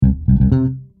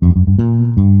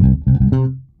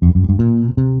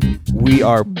We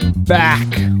are back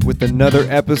with another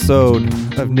episode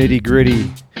of Nitty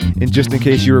Gritty. And just in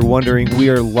case you were wondering, we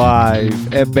are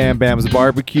live at Bam Bam's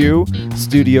Barbecue,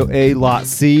 Studio A, Lot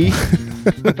C.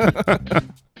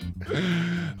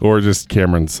 Or just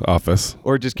Cameron's office.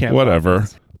 Or just Cameron's Whatever.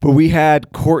 office. But we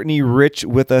had Courtney Rich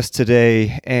with us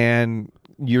today, and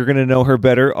you're going to know her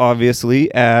better,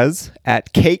 obviously, as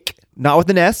at Cake, not with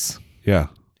an S. Yeah.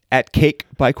 At Cake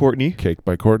by Courtney. Cake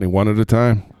by Courtney, one at a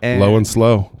time. And low and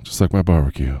slow, just like my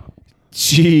barbecue.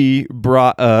 She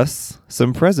brought us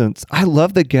some presents. I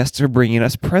love that guests are bringing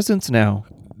us presents now.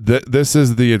 This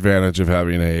is the advantage of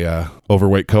having a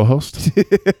overweight co-host,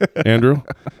 Andrew.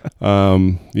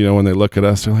 When they look at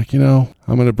us, they're like, I'm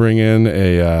going to bring in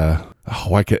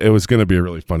it was going to be a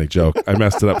really funny joke. I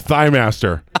messed it up. Thigh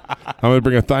Master. I'm going to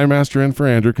bring a Thigh Master in for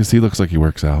Andrew because he looks like he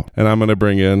works out. And I'm going to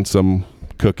bring in some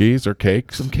cookies or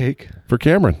cakes. Some cake. For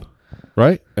Cameron,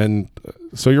 right? And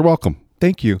so you're welcome.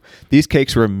 Thank you. These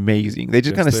cakes were amazing. They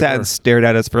just kind of sat and stared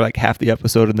at us for like half the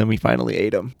episode, and then we finally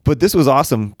ate them. But this was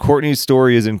awesome. Courtney's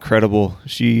story is incredible.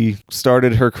 She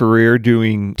started her career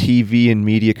doing TV and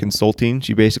media consulting.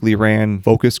 She basically ran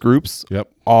focus groups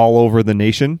all over the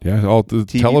nation. Yeah, all the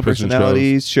TV television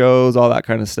personalities, shows, all that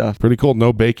kind of stuff. Pretty cool.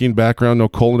 No baking background, no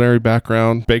culinary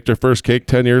background. Baked her first cake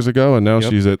 10 years ago, and now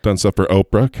she's done stuff for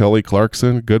Oprah, Kelly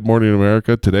Clarkson, Good Morning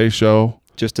America, Today Show.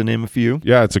 Just to name a few.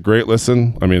 Yeah, it's a great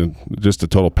listen. I mean, just a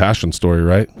total passion story,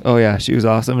 right? Oh, yeah. She was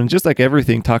awesome. And just like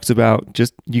everything talks about,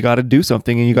 just you got to do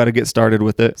something and you got to get started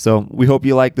with it. So we hope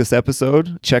you like this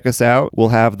episode. Check us out. We'll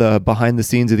have the behind the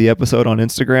scenes of the episode on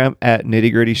Instagram at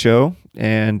Nitty Gritty Show.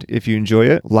 And if you enjoy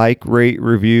it, like, rate,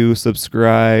 review,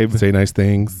 subscribe. Say nice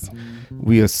things.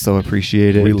 We so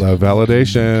appreciate it. We love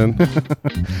validation.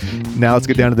 Now let's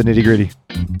get down to the nitty gritty.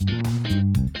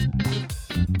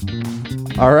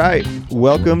 All right,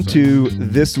 welcome to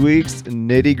this week's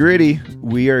Nitty Gritty.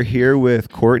 We are here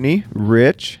with Courtney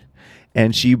Rich,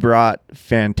 and she brought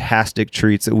fantastic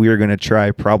treats that we are going to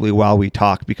try probably while we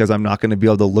talk, because I'm not going to be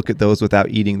able to look at those without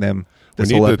eating them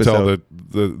this whole episode. We need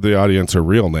to tell the audience her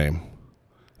real name.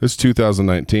 This is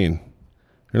 2019.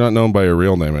 You're not known by your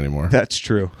real name anymore. That's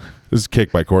true. This is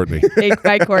Cake by Courtney. Cake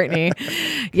by Courtney.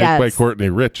 Cake by Courtney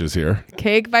Rich is here.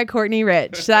 Cake by Courtney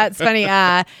Rich. That's funny.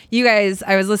 You guys,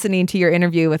 I was listening to your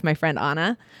interview with my friend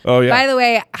Anna. Oh, yeah. By the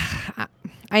way,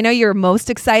 I know you're most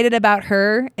excited about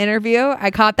her interview.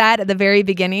 I caught that at the very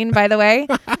beginning, by the way.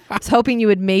 I was hoping you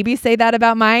would maybe say that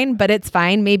about mine, but it's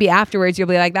fine. Maybe afterwards you'll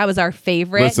be like, that was our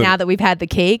favorite. Listen, now that we've had the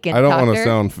cake. And I don't want to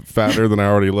sound fatter than I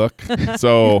already look.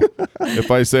 So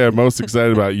if I say I'm most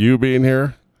excited about you being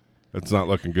here, it's not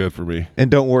looking good for me. And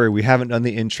don't worry, we haven't done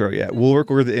the intro yet. We'll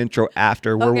record the intro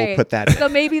after where we'll put that in. So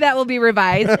maybe that will be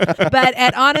revised. But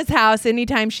at Anna's house,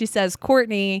 anytime she says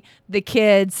Courtney, the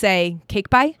kids say cake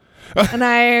by. And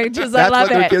I just I love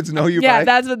it. That's what their kids know you by? Yeah,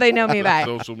 that's what they know me by.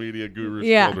 Social media gurus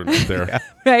children right there. Yeah.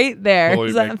 Right there.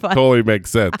 Totally makes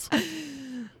sense.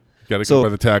 Got to go by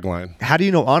the tagline. How do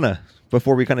you know Anna?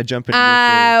 Before we kind of jump into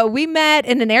your story. We met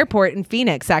in an airport in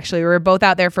Phoenix, actually. We were both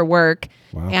out there for work.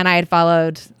 Wow. And I had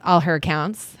followed all her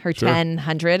accounts, her 1,000,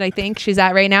 I think she's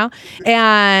at right now.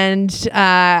 And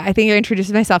I think I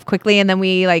introduced myself quickly. And then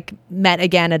we met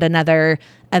again at another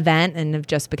event and have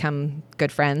just become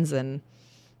good friends. And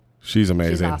she's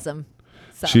amazing. She's awesome.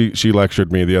 So. She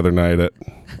lectured me the other night.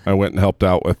 I went and helped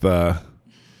out with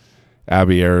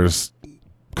Abby Ayer's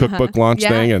cookbook launch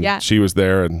thing. And she was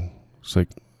there and she's like,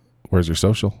 where's your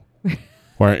social?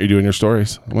 Why aren't you doing your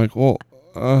stories? I'm like, well,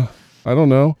 I don't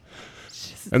know.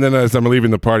 And then as I'm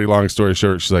leaving the party, long story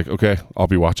short, she's like, okay, I'll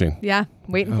be watching. Yeah,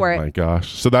 waiting for it. Oh, my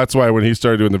gosh. So that's why when he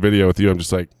started doing the video with you, I'm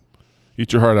just like,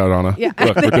 eat your heart out, Anna. Yeah.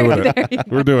 Look, we're doing it.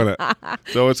 We're doing it.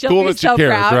 So it's cool that she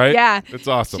cares, proud. Right? Yeah. It's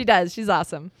awesome. She does. She's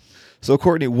awesome. So,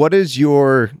 Courtney, where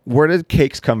did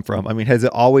cakes come from? I mean, has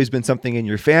it always been something in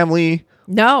your family?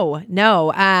 No.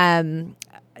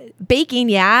 Baking,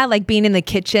 like being in the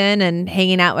kitchen and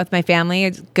hanging out with my family.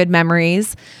 It's good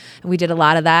memories. We did a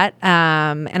lot of that.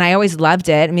 And I always loved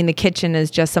it. I mean, the kitchen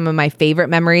is just some of my favorite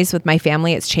memories with my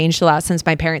family. It's changed a lot since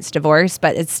my parents' divorce,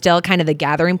 but it's still kind of the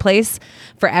gathering place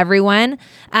for everyone.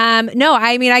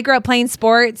 I grew up playing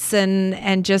sports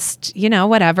and just,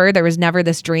 whatever. There was never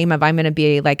this dream of I'm going to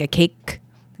be like a cake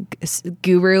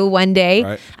guru one day.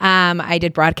 Right. I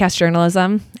did broadcast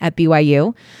journalism at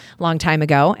BYU a long time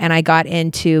ago, and I got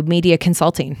into media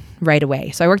consulting right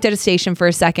away. So I worked at a station for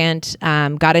a second,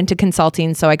 got into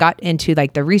consulting. So I got into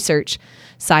the research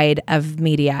side of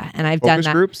media, and I've done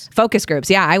that. Focus groups.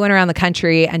 Yeah. I went around the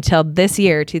country until this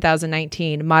year,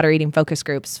 2019, moderating focus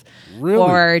groups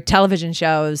for television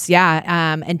shows. Yeah.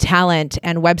 And talent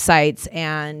and websites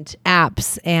and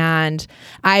apps. And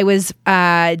I was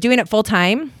doing it full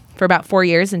time for about 4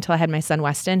 years until I had my son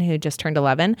Weston, who just turned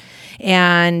 11,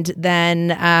 and then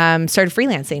started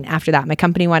freelancing after that. My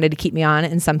company wanted to keep me on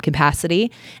in some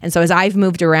capacity. And so as I've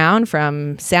moved around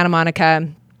from Santa Monica,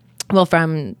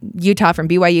 from Utah, from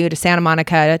BYU to Santa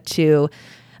Monica to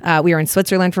we were in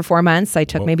Switzerland for 4 months. I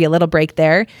took maybe a little break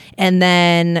there. And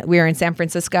then we were in San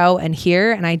Francisco and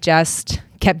here, and I just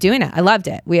kept doing it. I loved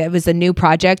it. It was a new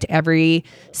project every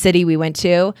city we went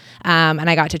to. And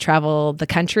I got to travel the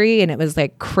country, and it was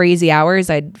like crazy hours.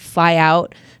 I'd fly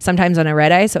out sometimes on a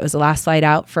red eye. So it was the last flight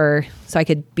out so I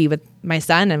could be with my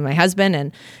son and my husband,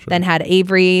 and then had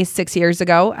Avery 6 years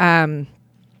ago.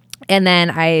 And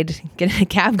then I'd get in a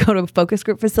cab, go to a focus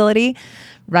group facility,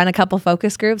 run a couple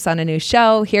focus groups on a new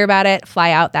show, hear about it,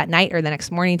 fly out that night or the next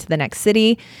morning to the next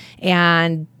city,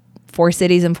 and 4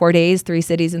 cities in 4 days, 3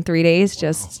 cities in 3 days,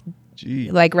 just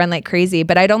like run like crazy.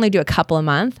 But I'd only do a couple a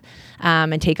month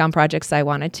and take on projects I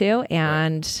wanted to.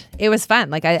 And it was fun.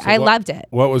 Like I loved it.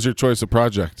 What was your choice of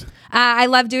project? I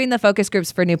love doing the focus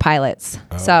groups for new pilots.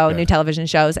 New television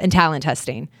shows and talent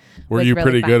testing. Were you really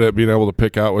pretty good at being able to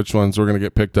pick out which ones were going to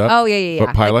get picked up? Oh, yeah.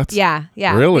 What, pilots? Yeah.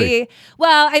 Really?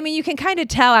 You can kind of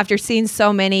tell after seeing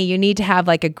so many, you need to have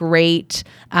like a great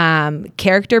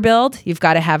character build. You've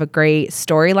got to have a great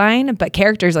storyline, but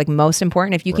character is like most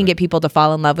important. If you can get people to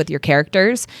fall in love with your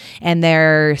characters and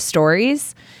their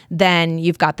stories, then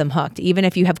you've got them hooked. Even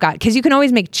if you have because you can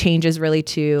always make changes really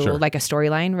to like a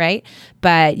storyline, right?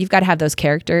 But you've got to have those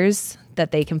characters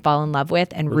that they can fall in love with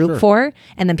and root for,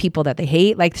 and then people that they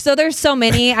hate. Like, so there's so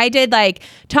many. I did like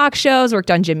talk shows, worked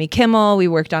on Jimmy Kimmel. We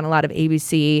worked on a lot of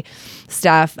ABC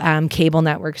stuff, cable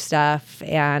network stuff.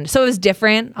 And so it was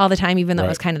different all the time, even though it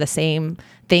was kind of the same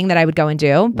thing that I would go and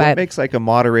do. But what makes like a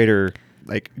moderator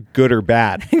like good or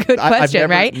bad? Good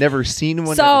question, I've never seen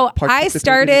one. So I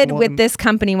started with this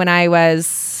company when I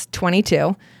was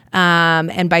 22.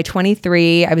 And by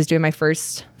 23, I was doing my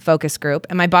first focus group,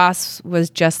 and my boss was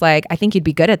just like, I think you'd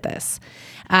be good at this.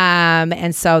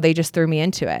 And so they just threw me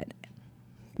into it.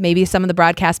 Maybe some of the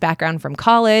broadcast background from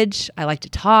college. I like to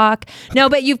talk. No,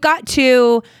 but you've got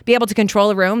to be able to control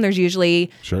a room. There's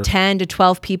usually 10 to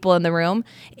 12 people in the room,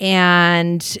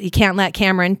 and you can't let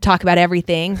Cameron talk about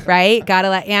everything, right? Got to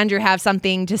let Andrew have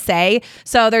something to say.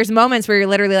 So there's moments where you're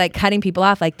literally like cutting people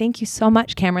off, like, thank you so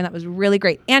much, Cameron. That was really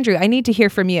great. Andrew, I need to hear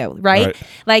from you, right?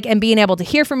 Like, and being able to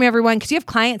hear from everyone, because you have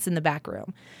clients in the back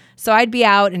room. So I'd be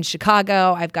out in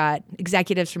Chicago. I've got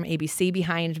executives from ABC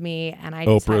behind me, and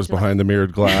Oprah's behind the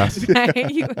mirrored glass.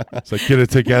 It's like, get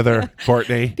it together,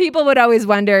 Courtney. People would always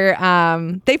wonder.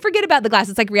 They forget about the glass.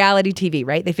 It's like reality TV,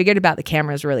 right? They forget about the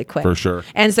cameras really quick. For sure.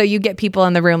 And so you get people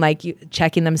in the room like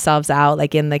checking themselves out,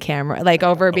 like in the camera, like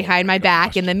over behind my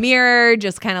back in the mirror,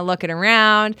 just kind of looking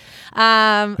around.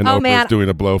 And Oprah's doing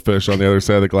a blowfish on the other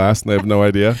side of the glass, and they have no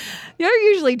idea. You're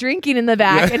usually drinking in the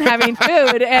back and having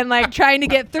food and like trying to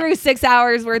get through 6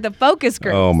 hours worth of focus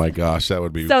groups. Oh my gosh, that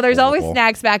would be so. There's horrible. always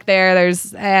snacks back there.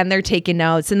 And they're taking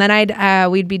notes, and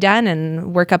then we'd be done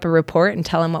and work up a report and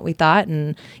tell them what we thought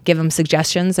and give them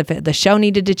suggestions if the show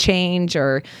needed to change,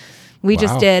 or we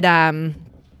just did.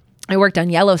 I worked on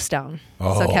Yellowstone.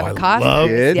 So Kevin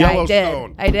Costner.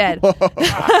 Yellowstone. I did.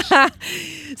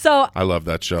 So I love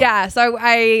that show. Yeah. So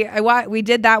we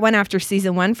did that one after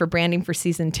season 1 for branding for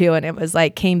season 2. And it was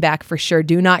like, came back for sure.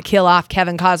 Do not kill off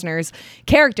Kevin Costner's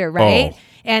character. Right.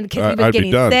 And because he was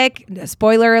getting sick,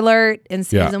 spoiler alert, in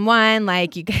season 1,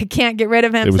 like you can't get rid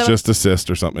of him. It was just a cyst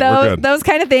or something. We're good. Those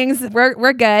kind of things,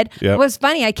 we're good. Yep. It was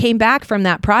funny. I came back from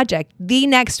that project. The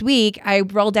next week, I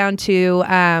rolled down to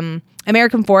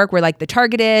American Fork, where like the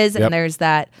Target is, and there's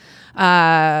that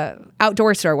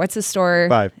outdoor store. What's the store?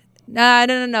 Five.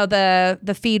 No.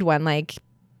 The feed one, like.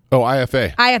 Oh,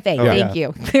 IFA. Thank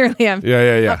you. Clearly, I'm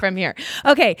not from here.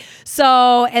 Okay,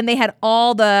 so and they had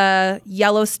all the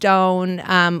Yellowstone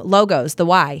logos, the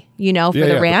Y, for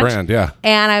the ranch. The brand,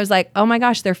 And I was like, oh my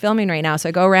gosh, they're filming right now. So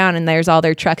I go around and there's all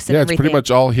their trucks and everything. It's pretty much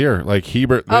all here. Like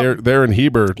Heber, they're in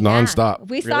Heber nonstop.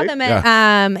 We saw them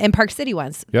at in Park City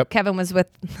once. Yep. Kevin was with.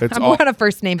 We're on a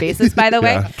first name basis, by the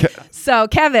way. So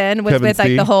Kevin was with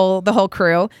like the whole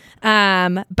crew.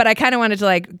 But I kind of wanted to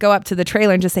like go up to the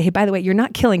trailer and just say, hey, by the way, you're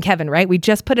not killing Kevin, right? We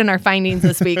just put in our findings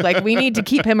this week. Like we need to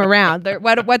keep him around.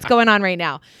 What's going on right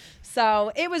now?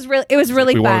 So it was really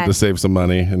we fun. wanted to save some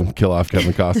money and kill off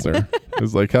Kevin Costner. It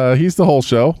was like, he's the whole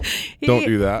show. Don't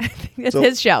do that. It's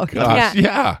his show. Gosh,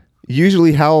 yeah.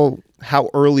 Usually how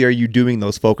early are you doing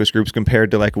those focus groups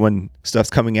compared to like when stuff's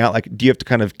coming out? Like, do you have to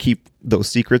kind of keep those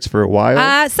secrets for a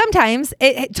while? Sometimes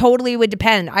it totally would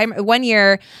depend. One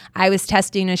year I was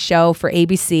testing a show for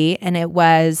ABC, and it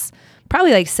was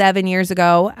probably like 7 years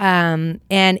ago. And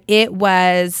it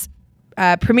was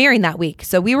premiering that week.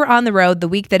 So we were on the road the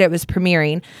week that it was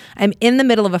premiering. I'm in the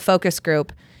middle of a focus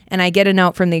group, and I get a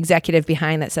note from the executive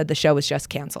behind that said the show was just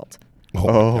canceled.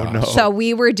 Oh no. So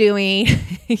we were doing,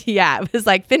 it was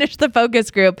like finish the focus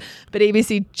group, but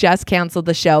ABC just canceled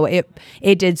the show.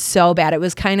 It did so bad. It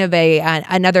was kind of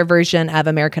another version of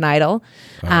American Idol,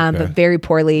 but very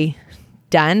poorly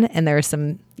done. And there was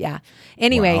some,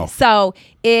 Anyway, Wow. so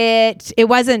it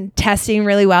wasn't testing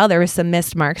really well. There was some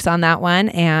missed marks on that one.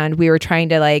 And we were trying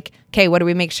to okay, what do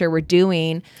we make sure we're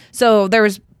doing? So there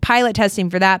was pilot testing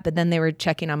for that, but then they were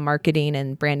checking on marketing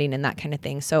and branding and that kind of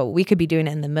thing. So we could be doing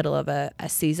it in the middle of a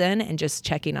season and just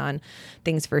checking on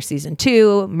things for season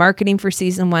 2, marketing for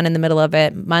season 1 in the middle of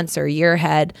it, months or a year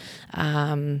ahead.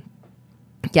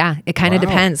 It kind of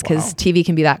depends because TV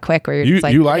can be that quick where you're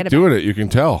You like doing it. You can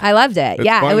tell. I loved it. It's It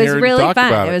fun was hearing you really talk fun.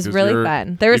 about It it was 'cause really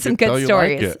fun. There were some can tell good you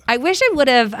like stories. it. I wish I would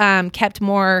have kept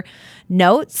more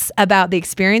notes about the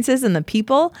experiences and the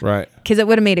people. Right. Because it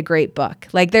would have made a great book.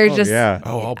 There's just,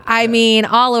 I mean,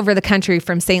 all over the country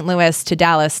from St. Louis to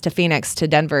Dallas to Phoenix to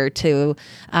Denver to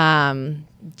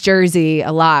Jersey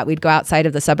a lot. We'd go outside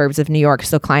of the suburbs of New York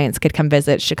so clients could come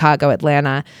visit Chicago,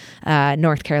 Atlanta,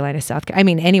 North Carolina, South Carolina. I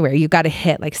mean, anywhere. You've got to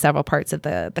hit several parts of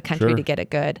the country to get a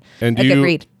good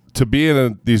read. To be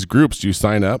in these groups, do you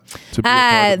sign up to be a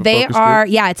part of a they focus are,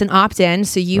 group? it's an opt-in.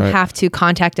 So you have to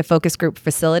contact a focus group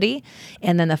facility,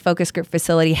 and then the focus group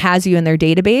facility has you in their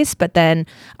database. But then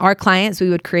our clients, we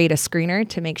would create a screener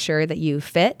to make sure that you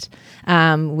fit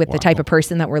with the type of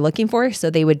person that we're looking for. So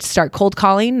they would start cold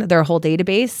calling their whole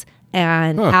database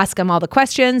and ask them all the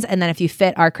questions. And then if you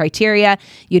fit our criteria,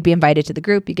 you'd be invited to the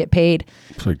group. You get paid.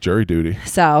 It's like jury duty.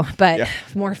 So, but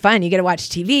more fun. You get to watch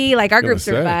TV. Our groups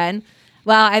are fun.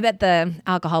 Well, I bet the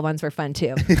alcohol ones were fun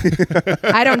too.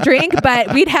 I don't drink,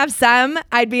 but we'd have some.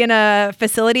 I'd be in a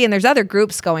facility and there's other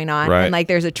groups going on. Right. And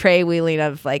there's a tray wheeling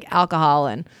of alcohol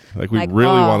and we really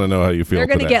want to know how you feel. They're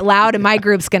going to get loud and my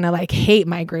group's going to hate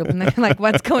my group. And they're like,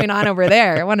 what's going on over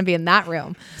there? I want to be in that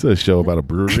room. It's a show about a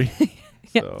brewery.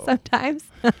 Sometimes.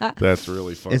 That's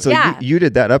really fun. And so you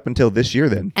did that up until this year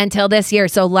then? Until this year.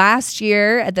 So last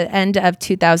year at the end of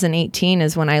 2018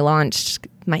 is when I launched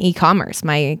my e-commerce,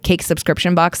 my cake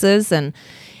subscription boxes. And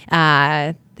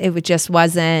it just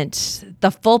wasn't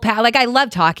the full path. I love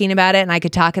talking about it and I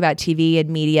could talk about TV and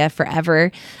media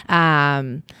forever.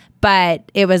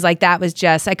 But it was that was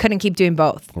just, I couldn't keep doing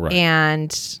both. Right.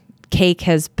 And cake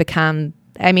has become,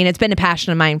 it's been a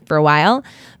passion of mine for a while,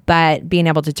 but being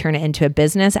able to turn it into a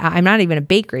business, I'm not even a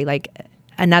bakery,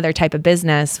 another type of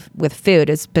business with food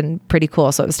has been pretty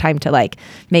cool. So it was time to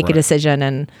make a decision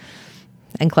and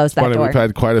close that door. We've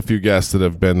had quite a few guests that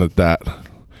have been at that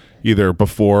either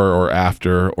before or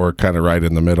after or kind of right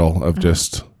in the middle of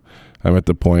just, I'm at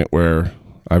the point where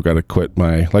I've got to quit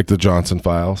my, the Johnson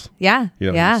Files. Yeah.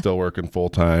 I'm still working full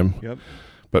time. Yep.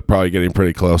 But probably getting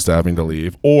pretty close to having to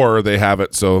leave. Or they have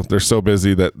it so they're so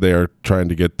busy that they're trying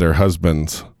to get their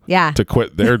husbands to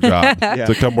quit their job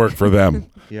to come work for them.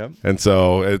 Yep. And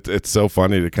so it's so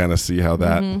funny to kind of see how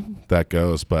that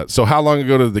goes. But so how long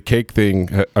ago did the cake thing?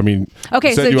 Okay,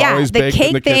 you said so you always the baked cake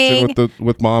in the thing kitchen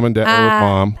with mom and dad or with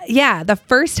mom. Yeah, the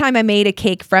first time I made a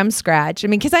cake from scratch,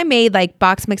 because I made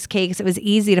box mix cakes, it was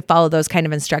easy to follow those kind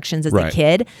of instructions as a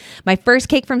kid. My first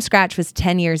cake from scratch was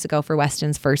 10 years ago for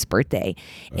Weston's first birthday.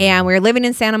 And we were living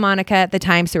in Santa Monica at the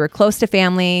time, so we were close to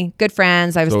family, good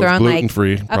friends. I was So throwing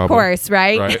gluten-free, of course,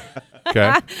 right? Right.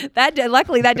 Okay.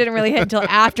 Luckily that didn't really hit until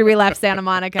after we left Santa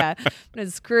Monica. I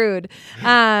was screwed.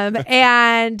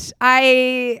 And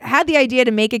I had the idea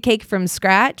to make a cake from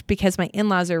scratch because my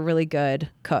in-laws are really good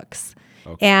cooks.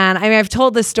 Okay. And I've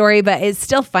told this story, but it's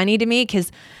still funny to me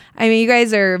because you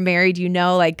guys are married,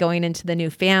 going into the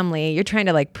new family, you're trying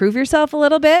to prove yourself a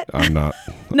little bit. I'm not.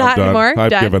 Not anymore?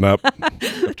 I've Done. given up.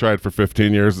 I've tried for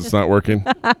 15 years. It's not working.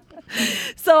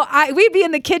 So we'd be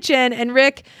in the kitchen and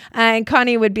Rick and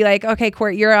Connie would be like, okay,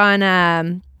 Court, you're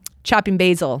on chopping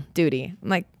basil duty. I'm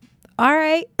like, all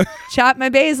right, chop my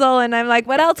basil. And I'm like,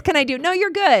 what else can I do? No, you're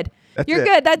good. You're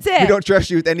good. That's it. We don't trust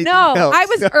you with anything else. I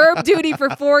was herb duty for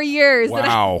 4 years. Wow. And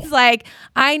I was like,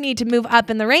 I need to move up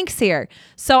in the ranks here.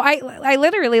 So I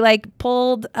literally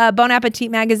pulled Bon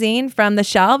Appetit magazine from the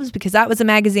shelves because that was a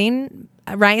magazine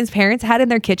Ryan's parents had in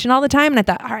their kitchen all the time. And I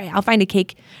thought, all right, I'll find a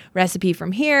cake recipe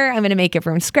from here. I'm going to make it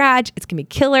from scratch. It's going to be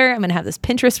killer. I'm going to have this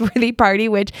Pinterest worthy party,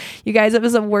 which you guys, it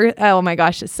was oh my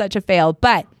gosh, it's such a fail.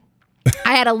 But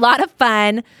I had a lot of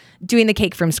fun doing the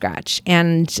cake from scratch.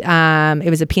 And it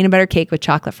was a peanut butter cake with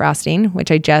chocolate frosting, which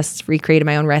I just recreated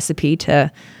my own recipe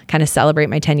to kind of celebrate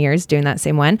my 10 years doing that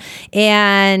same one.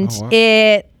 And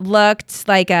it looked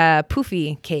like a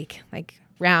poofy cake,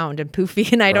 round and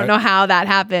poofy. And I don't Right. know how that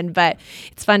happened, but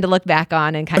it's fun to look back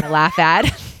on and kind of laugh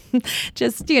at.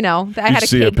 Just, I had a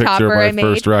see a cake picture topper of my I made.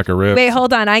 first rack of ribs. Wait,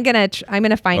 hold on. I'm gonna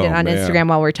find it Oh, on man. Instagram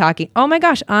while we're talking. Oh my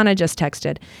gosh, Anna just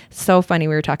texted. So funny.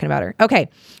 We were talking about her. Okay.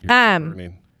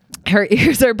 Burning. Her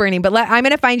ears are burning, but I'm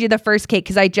going to find you the first cake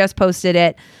because I just posted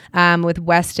it with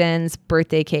Weston's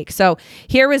birthday cake. So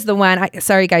here was the one.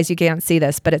 Sorry, guys, you can't see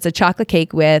this, but it's a chocolate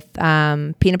cake with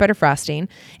peanut butter frosting.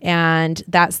 And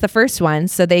that's the first one.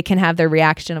 So they can have their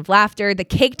reaction of laughter. The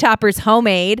cake topper's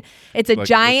homemade. It's a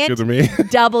giant looks good to me.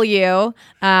 W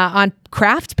on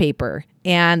craft paper.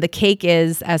 And the cake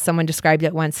is, as someone described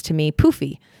it once to me,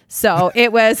 poofy. So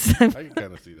it was... I can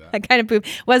kind of see that. I kind of poop.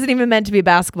 Wasn't even meant to be a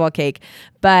basketball cake,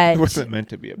 but It wasn't meant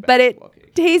to be a but it basketball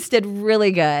cake. tasted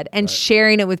really good, and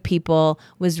sharing it with people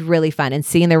was really fun, and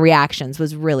seeing their reactions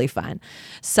was really fun.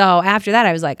 So after that,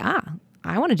 I was like,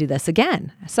 I want to do this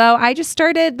again. So I just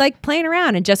started like playing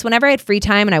around, and just whenever I had free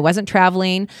time and I wasn't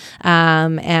traveling,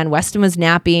 and Weston was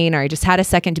napping, or I just had a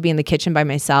second to be in the kitchen by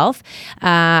myself,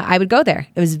 I would go there.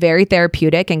 It was very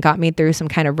therapeutic and got me through some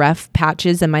kind of rough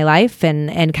patches in my life,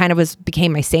 and kind of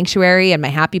became my sanctuary and my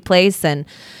happy place, and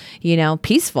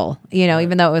peaceful,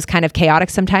 even though it was kind of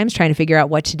chaotic sometimes trying to figure out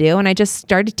what to do. And I just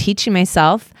started teaching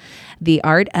myself the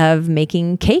art of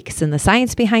making cakes and the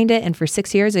science behind it. And for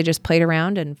 6 years, I just played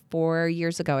around. And 4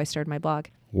 years ago, I started my blog.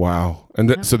 Wow.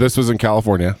 And so this was in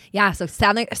California. Yeah. So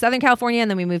Southern California.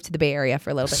 And then we moved to the Bay Area for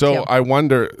a little bit So too. I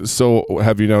wonder,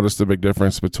 have you noticed a big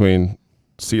difference between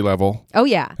sea level Oh,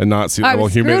 yeah. and not sea I level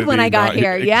was humidity? screwed when I got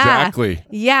here. Yeah. Exactly.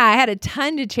 Yeah. I had a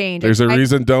ton to change. There's a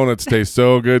reason donuts taste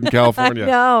so good in California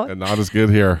know. and not as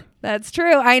good here. That's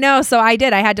true. I know. So I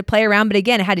had to play around, but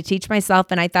again, I had to teach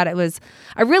myself. And I thought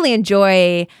I really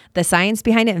enjoy the science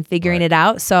behind it and figuring it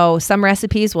out. So some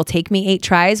recipes will take me 8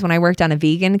 tries. When I worked on a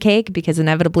vegan cake, because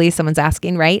inevitably someone's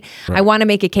asking, right? I want to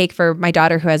make a cake for my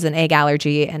daughter who has an egg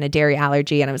allergy and a dairy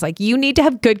allergy. And I was like, you need to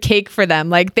have good cake for them.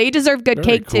 Like they deserve good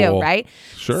Very cake cool. too, right?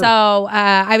 Sure. So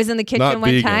I was in the kitchen Not one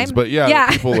vegans, time. but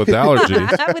people with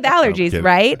allergies. With allergies, kidding.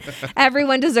 right?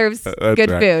 Everyone deserves That's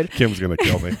good right. food. Kim's going to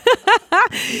kill me.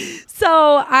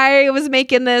 So I was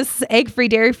making this egg-free,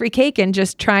 dairy-free cake and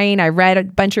just trying. I read a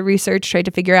bunch of research, tried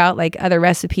to figure out like other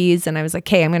recipes. And I was like,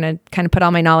 okay, I'm going to kind of put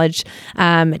all my knowledge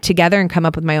together and come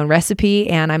up with my own recipe.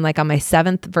 And I'm like on my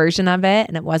 7th version of it,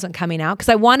 and it wasn't coming out because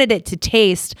I wanted it to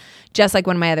taste just like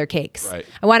one of my other cakes. Right.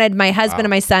 I wanted my husband and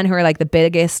my son, who are like the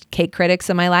biggest cake critics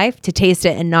in my life, to taste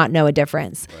it and not know a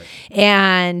difference. Right.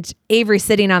 And Avery's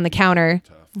sitting on the counter.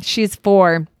 She's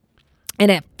 4. And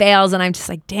it fails, and I'm just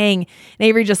like, dang. And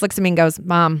Avery just looks at me and goes,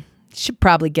 Mom, you should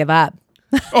probably give up.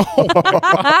 I'm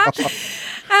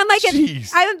like,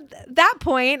 at that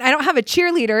point, I don't have a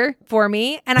cheerleader for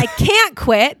me, and I can't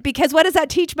quit because what does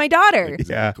that teach my daughter?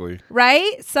 Exactly.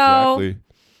 Right? So, Exactly.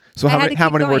 So I had to how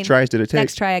keep many more going. tries did it take?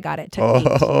 Next try, I got it. Took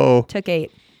 8. Took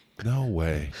 8. No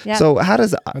way. Yeah. So how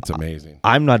does That's amazing.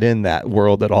 I'm not in that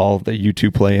world at all that you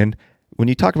two play in. When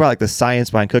you talk about like the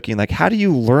science behind cooking, like how do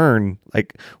you learn?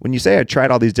 Like when you say I tried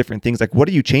all these different things, like what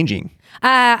are you changing?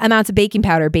 Amounts of baking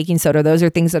powder, baking soda, those are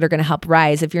things that are going to help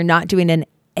rise. If you're not doing an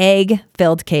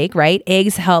egg-filled cake, right?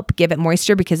 Eggs help give it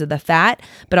moisture because of the fat,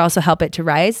 but also help it to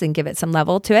rise and give it some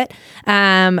level to it.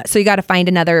 So you got to find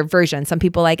another version. Some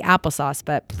people like applesauce,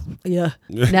 but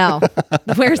no.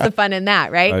 Where's the fun in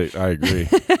that, right? I agree.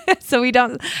 So we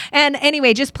don't. And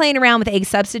anyway, just playing around with egg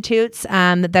substitutes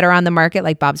that are on the market,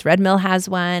 like Bob's Red Mill has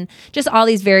one. Just all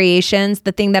these variations.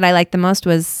 The thing that I liked the most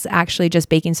was actually just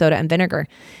baking soda and vinegar.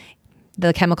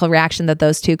 The chemical reaction that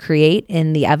those two create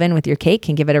in the oven with your cake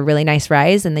can give it a really nice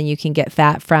rise. And then you can get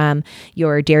fat from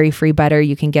your dairy-free butter.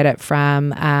 You can get it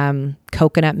from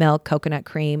coconut milk, coconut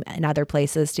cream, and other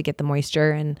places to get the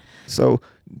moisture. And So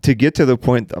to get to the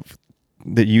point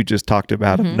that you just talked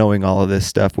about of knowing all of this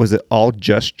stuff, was it all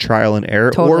just trial and error?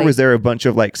 Totally. Or was there a bunch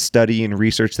of like study and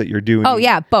research that you're doing? Oh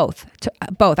yeah, both.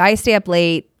 Both. I stay up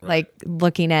late, like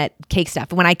looking at cake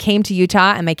stuff. When I came to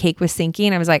Utah and my cake was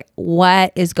sinking, I was like,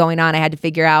 what is going on? I had to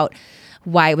figure out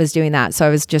why it was doing that. So I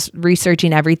was just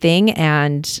researching everything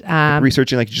and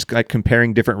researching, like just like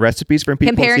comparing different recipes from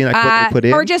people, seeing like what they put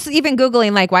in, or just even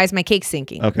Googling like, why is my cake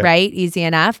sinking? Okay. Right? Easy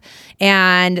enough.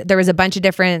 And there was a bunch of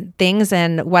different things.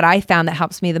 And what I found that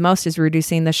helps me the most is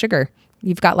reducing the sugar.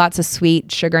 You've got lots of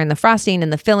sweet sugar in the frosting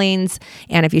and the fillings.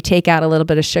 And if you take out a little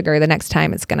bit of sugar, the next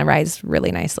time it's going to rise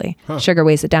really nicely. Sugar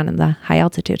weighs it down in the high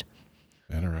altitude.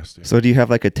 Interesting. So do you have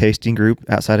like a tasting group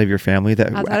outside of your family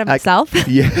that Outside of like, myself?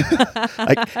 Yeah.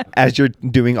 Like as you're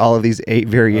doing all of these 8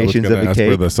 variations of the ask where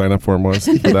cake. the sign up form was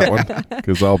for that one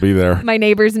because I'll be there. My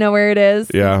neighbors know where it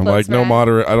is. Yeah, I'm Close like no friends.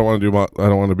 moderate. I don't want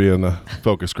to be in the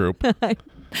focus group.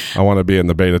 I want to be in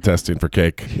the beta testing for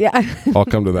cake. Yeah. I'll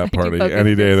come to that party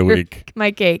any day of the week.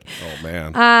 My cake. Oh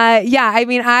man. Yeah. I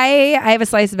mean, I have a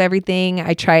slice of everything.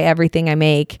 I try everything I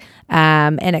make.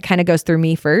 And it kind of goes through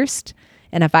me first.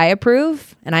 And if I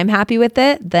approve and I'm happy with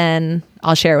it, then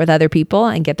I'll share it with other people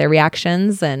and get their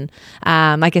reactions. And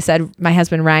like I said, my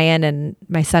husband Ryan and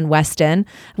my son Weston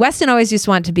always used to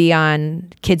want to be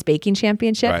on Kids Baking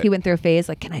Championship. Right. He went through a phase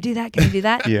like, can I do that? Can I do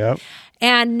that? Yeah.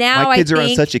 And now My kids I are on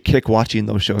think, such a kick watching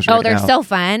those shows right now. oh, they're so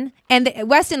fun. And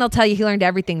Weston will tell you he learned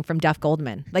everything from Duff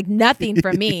Goldman. Like nothing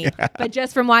from me, but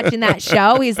just from watching that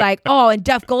show. He's like, oh, and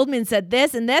Duff Goldman said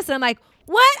this and this. And I'm like,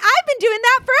 what? I've been doing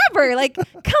that forever. Like,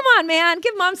 come on, man.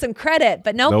 Give mom some credit.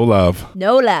 But nope. No love.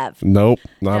 No love. Nope.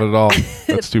 Not at all.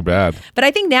 That's too bad. But I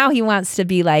think now he wants to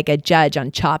be like a judge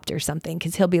on Chopped or something,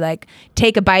 because he'll be like,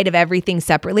 take a bite of everything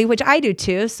separately, which I do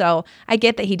too. So I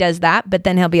get that he does that. But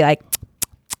then he'll be like,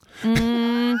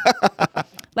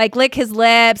 like lick his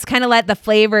lips, kind of let the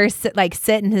flavor sit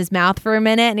in his mouth for a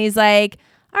minute. And he's like,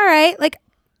 all right, like,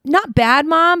 not bad,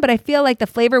 Mom, but I feel like the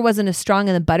flavor wasn't as strong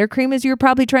in the buttercream as you were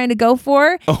probably trying to go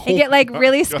for. And get like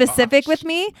really specific with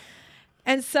me.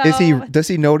 And so does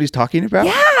he know what he's talking about?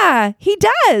 Yeah, he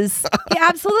does. He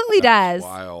absolutely does.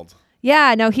 Wild.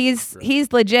 Yeah, no, he's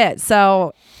legit.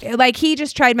 So like he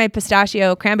just tried my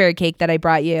pistachio cranberry cake that I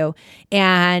brought you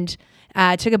and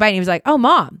took a bite and he was like, oh,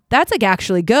 Mom, that's like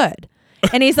actually good.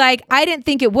 And he's like, I didn't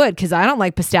think it would because I don't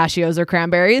like pistachios or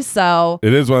cranberries. So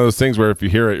It is one of those things where if you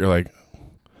hear it, you're like,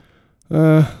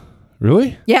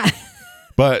 really? yeah.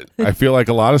 But I feel like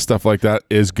a lot of stuff like that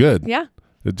is good. Yeah.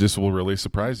 It just will really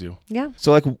surprise you. Yeah.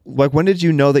 So like when did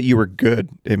you know that you were good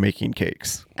at making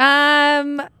cakes? It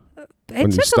When you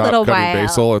took a stopped little cutting while.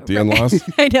 basil at the in-laws.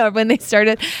 I know, when they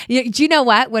started. Do you know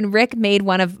what? When Rick made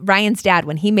one of Ryan's dad,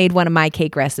 when he made one of my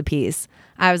cake recipes,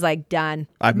 I was like, done.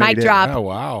 I Mic made it. drop. Oh,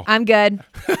 wow. I'm good.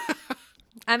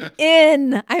 I'm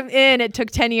in. It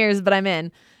took 10 years, but I'm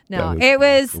in. No, That is it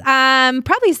was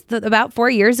probably about 4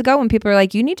 years ago when people were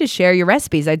like, you need to share your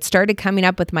recipes. I'd started coming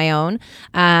up with my own.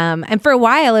 And for a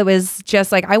while, it was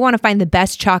just like, I want to find the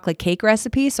best chocolate cake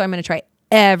recipe. So I'm going to try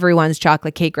everyone's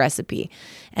chocolate cake recipe.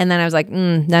 And then I was like,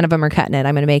 none of them are cutting it.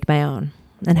 I'm going to make my own.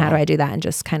 And how do I do that? And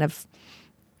just kind of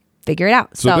figure it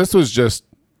out. So this was just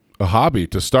a hobby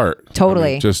to start. Totally.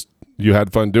 I mean, just you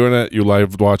had fun doing it. You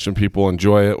loved watching people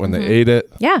enjoy it when they ate it.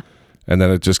 Yeah. And then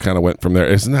it just kind of went from there.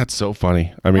 Isn't that so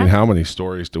funny? I mean, how many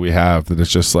stories do we have that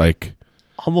it's just like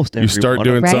Almost every you start one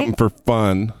doing Right? something for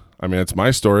fun. I mean, it's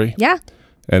my story. Yeah.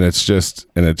 And it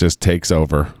just takes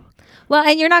over. Well,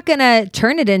 and you're not going to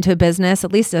turn it into a business,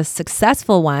 at least a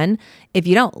successful one, if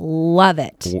you don't love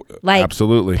it. Like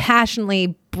Absolutely.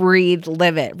 passionately breathe,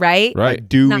 live it, right? Right. Like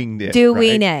doing Not it.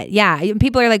 doing right? it. Yeah. And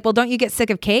people are like, well, don't you get sick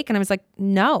of cake? And I was like,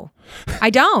 no, I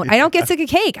don't. I don't get sick of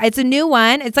cake. It's a new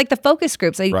one. It's like the focus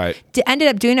groups. I Right. ended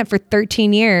up doing it for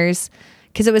 13 years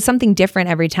because it was something different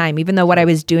every time. Even though what I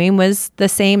was doing was the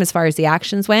same as far as the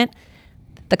actions went,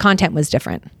 the content was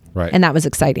different. Right. And that was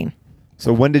exciting.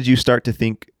 So when did you start to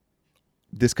think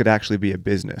this could actually be a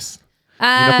business?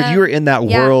 Because you were in that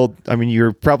yeah. world. I mean,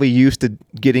 you're probably used to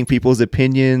getting people's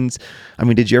opinions. I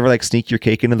mean, did you ever like sneak your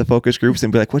cake into the focus groups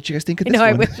and be like, what do you guys think of this No,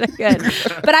 I one? wish I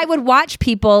could. But I would watch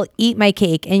people eat my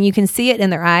cake and you can see it in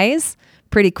their eyes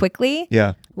pretty quickly.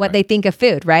 Yeah. What they think of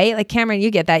food, right? Like Cameron, you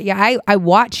get that. Yeah, I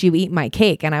watch you eat my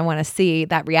cake and I want to see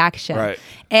that reaction. Right.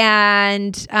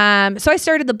 And so I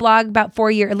started the blog a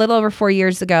little over 4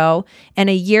 years ago. And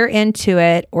a year into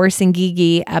it, Orson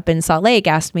Gigi up in Salt Lake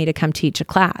asked me to come teach a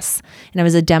class. And it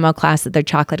was a demo class at their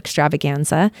chocolate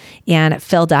extravaganza. And it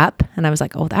filled up. And I was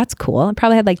like, oh, that's cool. I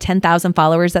probably had like 10,000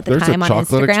 followers at the There's a time on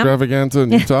chocolate Instagram. extravaganza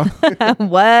in Utah?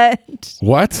 What?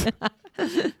 What?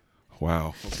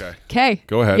 Wow. Okay. Okay.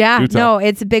 Go ahead. Yeah. Do tell. No,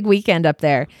 it's a big weekend up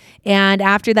there. And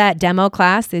after that demo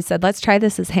class, they said, let's try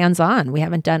this as hands-on. We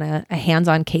haven't done a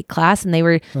hands-on cake class. And they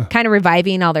were kind of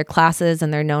reviving all their classes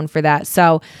and they're known for that.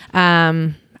 So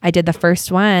I did the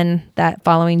first one that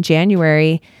following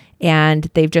January and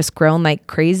they've just grown like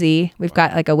crazy. We've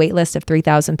got like a wait list of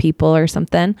 3,000 people or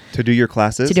something To do your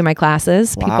classes? to do my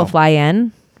classes. Wow. People fly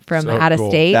in from So out of cool.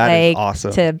 state That is like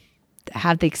awesome. to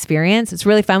have the experience. It's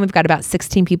really fun. We've got about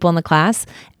 16 people in the class.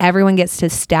 Everyone gets to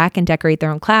stack and decorate their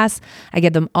own class. I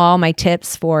give them all my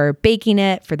tips for baking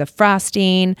it, for the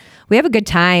frosting. We have a good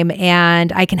time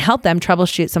and I can help them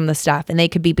troubleshoot some of the stuff. And they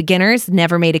could be beginners,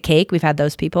 never made a cake. We've had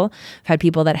those people. We've had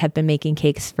people that have been making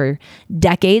cakes for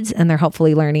decades and they're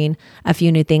hopefully learning a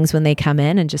few new things when they come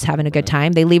in and just having a good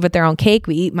time. They leave with their own cake.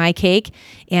 We eat my cake.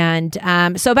 And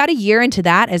so about a year into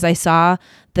that, as I saw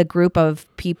the group of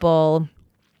people,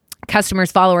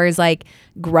 customers, followers, like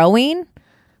growing,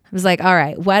 was like, all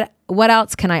right, what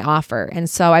else can I offer? And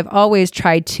so I've always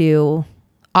tried to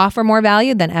offer more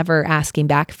value than ever asking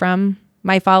back from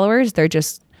my followers. They're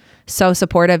just so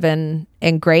supportive and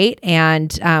great.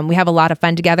 And we have a lot of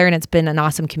fun together, and it's been an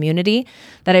awesome community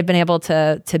that I've been able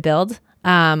to build.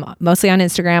 Mostly on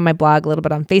Instagram, I blog a little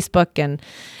bit on Facebook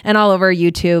and all over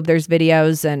YouTube. There's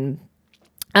videos and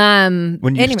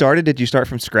when you started, did you start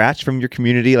from scratch from your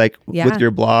community, like with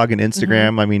your blog and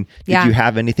Instagram? I mean, did you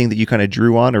have anything that you kind of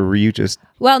drew on, or were you just...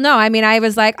 Well, no, I mean, I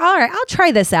was like, all right, I'll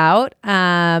try this out.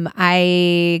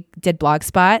 I did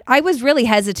Blogspot. I was really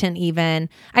hesitant even.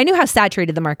 I knew how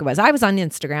saturated the market was. I was on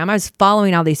Instagram. I was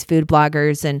following all these food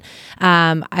bloggers, and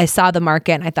I saw the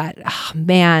market, and I thought, oh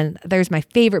man, there's my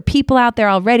favorite people out there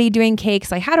already doing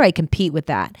cakes. Like, how do I compete with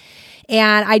that?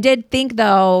 And I did think,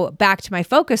 though, back to my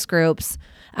focus groups,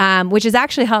 which has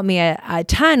actually helped me a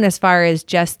ton as far as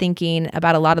just thinking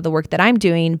about a lot of the work that I'm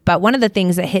doing. But one of the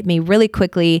things that hit me really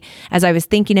quickly as I was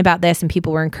thinking about this, and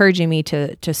people were encouraging me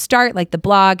to start like the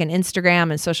blog and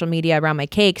Instagram and social media around my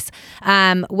cakes,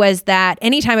 was that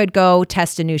anytime I'd go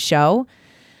test a new show,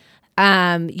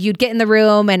 you'd get in the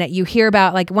room and you hear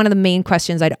about, like, one of the main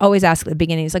questions I'd always ask at the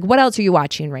beginning is like, what else are you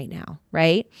watching right now?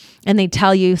 Right. And they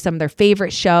tell you some of their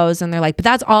favorite shows, and they're like, but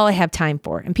that's all I have time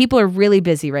for. And people are really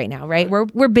busy right now. Right.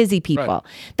 We're busy people. Right.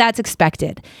 That's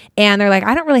expected. And they're like,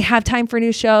 I don't really have time for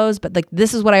new shows, but like,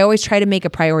 this is what I always try to make a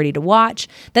priority to watch.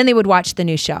 Then they would watch the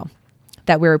new show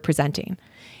that we were presenting.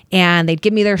 And they'd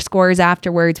give me their scores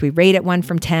afterwards. We rate it 1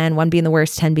 from 10, 1 being the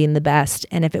worst, 10 being the best.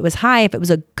 And if it was high, if it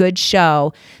was a good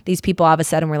show, these people all of a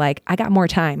sudden were like, I got more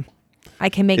time. I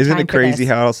can make time for this. Isn't it crazy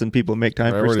how else people make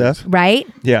time for stuff? Right?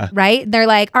 Yeah. Right? They're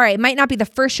like, all right, it might not be the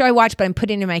first show I watch, but I'm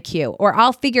putting it in my queue. Or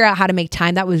I'll figure out how to make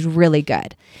time. That was really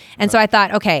good. And so I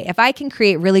thought, okay, if I can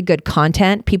create really good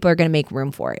content, people are going to make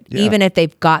room for it. Yeah. Even if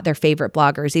they've got their favorite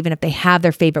bloggers, even if they have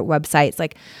their favorite websites,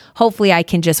 like, hopefully I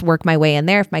can just work my way in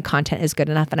there if my content is good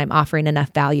enough and I'm offering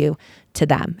enough value to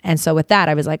them. And so with that,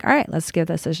 I was like, all right, let's give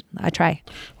this a try.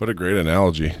 What a great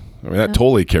analogy. I mean, that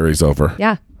totally carries over.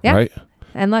 Yeah. Yeah. Right?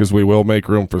 And because we will make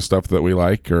room for stuff that we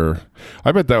like. Or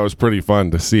I bet that was pretty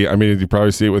fun to see. I mean, you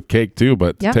probably see it with cake too,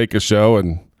 but to take a show,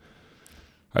 and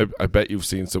I bet you've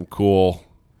seen some cool,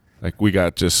 like, we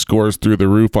got just scores through the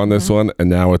roof on this one, and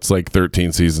now it's like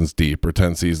 13 seasons deep or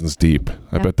 10 seasons deep.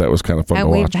 I bet that was kind of fun to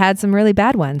watch. And we've had some really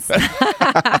bad ones.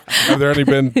 Have there any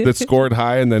been that scored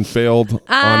high and then failed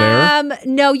on air?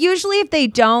 No, usually if they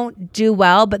don't do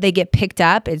well, but they get picked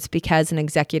up, it's because an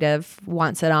executive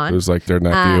wants it on. It was like their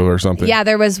nephew or something. Yeah,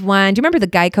 there was one. Do you remember the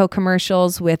Geico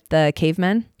commercials with the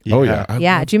cavemen? Yeah. Oh, yeah.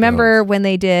 Yeah. Do you remember when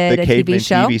they did the a Caveman TV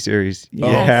show? TV series.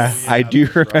 Yeah, I do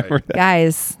remember that.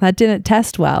 Guys, that didn't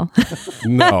test well.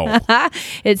 No.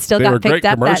 It still They were got picked great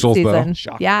up that commercials, though. season.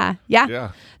 Shocking.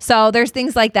 Yeah. So there's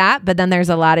things like that, but then there's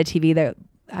a lot of TV that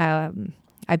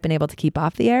I've been able to keep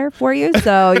off the air for you.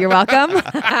 So you're welcome.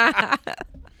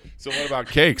 So what about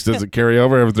cakes? Does it carry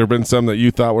over? Have there been some that you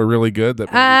thought were really good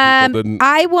that maybe people didn't?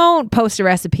 I won't post a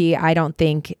recipe I don't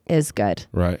think is good.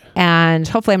 Right. And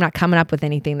hopefully I'm not coming up with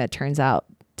anything that turns out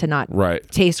to not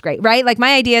taste great. Right. Like,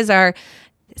 my ideas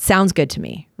sounds good to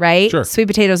me. Right. Sure. Sweet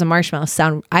potatoes and marshmallows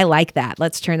I like that.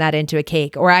 Let's turn that into a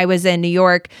cake. Or I was in New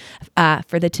York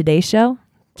for the Today Show.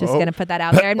 Just going to put that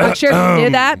out there. I'm not sure if you knew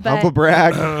that, but humble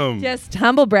brag. Just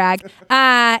humble brag.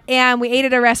 And we ate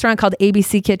at a restaurant called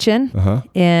ABC Kitchen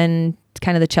in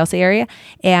kind of the Chelsea area.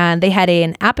 And they had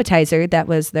an appetizer that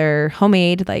was their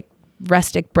homemade, like,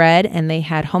 rustic bread. And they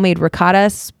had homemade ricotta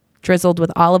drizzled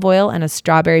with olive oil and a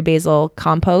strawberry basil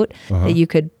compote that you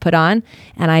could put on.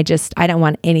 And I don't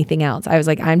want anything else. I was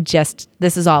like,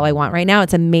 this is all I want right now.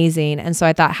 It's amazing. And so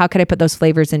I thought, how could I put those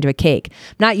flavors into a cake?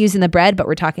 I'm not using the bread, but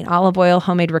we're talking olive oil,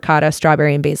 homemade ricotta,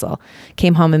 strawberry, and basil.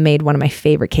 Came home and made one of my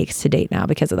favorite cakes to date now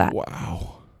because of that.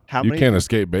 Wow. You can't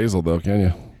escape basil, though, can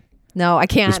you? No, I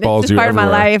can't. Just follows it's just part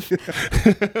everywhere. of my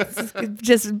life. It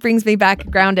just brings me back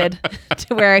grounded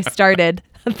to where I started.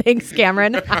 Thanks,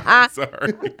 Cameron.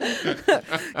 Sorry.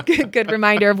 Good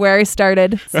reminder of where I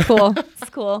started. It's cool. It's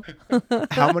cool.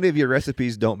 How many of your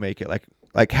recipes don't make it?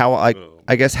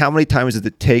 I guess how many times does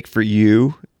it take for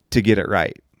you to get it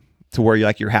right, to where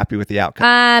you're happy with the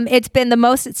outcome? It's been the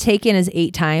most it's taken is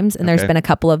 8 times, and there's been a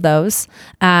couple of those.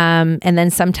 And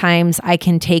then sometimes I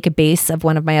can take a base of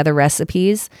one of my other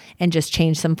recipes and just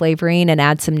change some flavoring and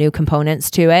add some new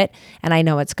components to it, and I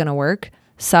know it's going to work.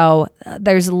 So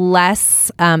there's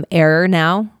less error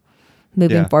now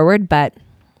moving forward. But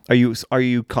are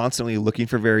you constantly looking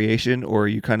for variation, or are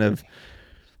you kind of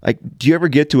like, do you ever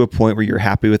get to a point where you're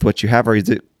happy with what you have, or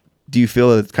do you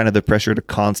feel it's kind of the pressure to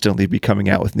constantly be coming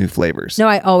out with new flavors? No,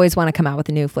 I always want to come out with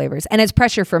new flavors, and it's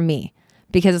pressure for me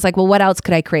because it's like, well, what else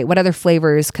could I create? What other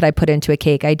flavors could I put into a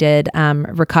cake? I did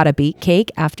ricotta beet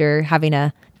cake after having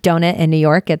a donut in New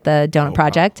York at the Donut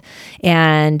Project.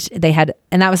 And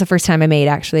that was the first time I made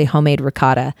actually homemade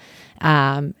ricotta.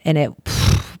 And it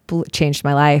changed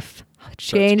my life.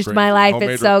 Changed my life. Homemade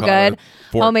It's so ricotta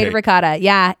good. Homemade cake. ricotta.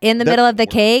 Yeah. In the middle of the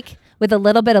cake with a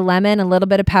little bit of lemon, a little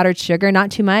bit of powdered sugar,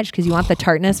 not too much because you want the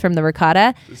tartness from the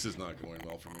ricotta. This is not going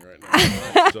well for me right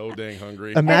now. I'm so dang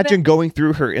hungry. Imagine going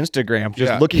through her Instagram,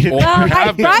 just looking at Well, I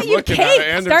I've been brought you looking cake. at it,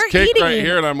 and there's Start cake eating. right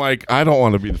here, and I'm like, I don't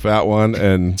want to be the fat one,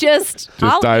 and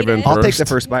I'll dive eat in it. I'll take first. the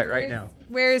first bite right now.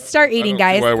 Start eating,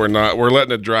 guys. Why we're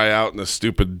letting it dry out in the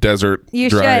stupid desert You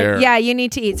dry should. air. Yeah, you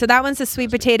need to eat. So that one's a sweet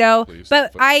potato. Please.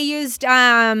 But I used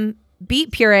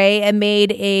beet puree and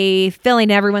made a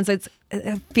filling. Everyone's like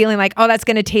feeling like, oh, that's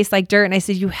going to taste like dirt. And I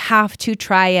said, you have to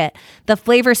try it. The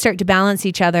flavors start to balance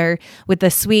each other with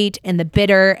the sweet and the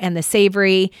bitter and the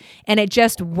savory. And it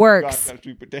just works. that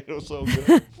sweet potato so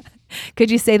good.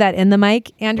 Could you say that in the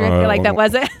mic, Andrew? I feel like that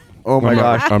wasn't. Oh my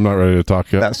gosh. I'm not ready to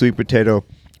talk yet. That sweet potato.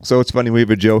 So it's funny. We have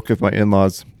a joke of my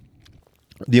in-laws.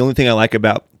 The only thing I like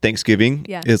about Thanksgiving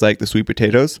is like the sweet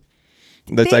potatoes.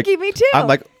 That's Thank you, me too. I'm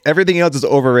like, everything else is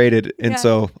overrated. And Yeah.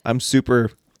 so I'm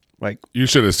super like, You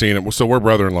should have seen it. So we're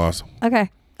brother-in-laws. Okay.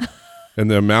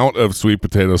 And the amount of sweet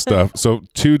potato stuff. So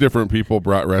 2 different people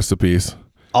brought recipes.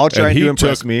 I'll try and he to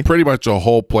impress took me. pretty much a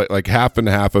whole plate, like half and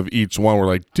half of each one. We're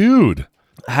like, dude,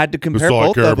 I had to that's compare all I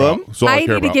both care of them. about. That's all I I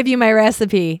care need to about. give you my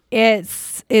recipe.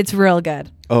 It's real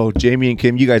good. Oh, Jamie and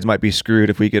Kim, you guys might be screwed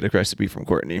if we get a recipe from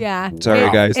Courtney. Yeah. Sorry,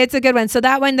 guys. It's a good one. So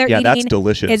that one they're eating that's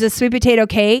delicious. is a sweet potato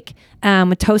cake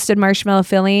with toasted marshmallow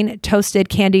filling, toasted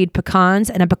candied pecans,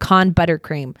 and a pecan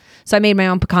buttercream. So I made my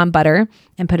own pecan butter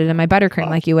and put it in my buttercream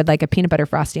like you would like a peanut butter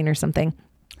frosting or something.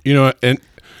 You know, and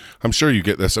I'm sure you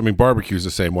get this. I mean, barbecue's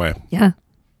the same way. Yeah.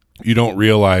 You don't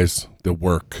realize the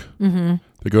work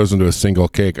that goes into a single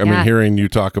cake. I mean, Yeah. hearing you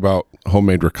talk about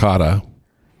homemade ricotta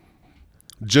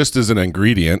just as an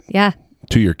ingredient Yeah.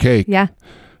 to your cake, Yeah.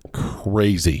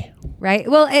 crazy. Right.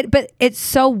 Well, but it's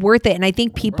so worth it. And I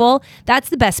think people, that's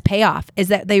the best payoff is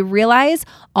that they realize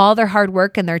all their hard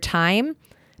work and their time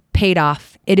paid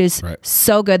off. It is Right.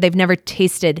 so good. They've never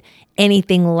tasted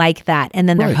anything like that. And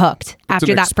then they're Right. hooked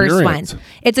after an that first one. experience.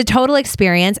 It's a total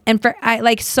experience. And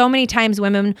like so many times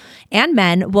women and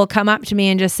men will come up to me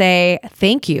and just say,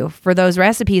 thank you for those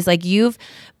recipes. Like you've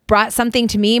brought something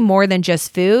to me more than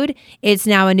just food. It's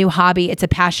now a new hobby. It's a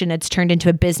passion. It's turned into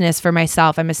a business for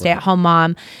myself. I'm a stay-at-home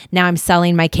mom. Now I'm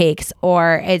selling my cakes,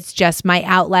 or it's just my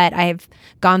outlet. I've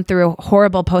gone through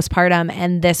horrible postpartum,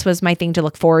 and this was my thing to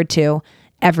look forward to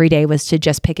every day, was to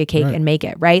just pick a cake and make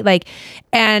it, right? Like,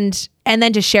 and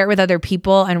then to share it with other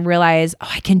people and realize, oh,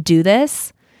 I can do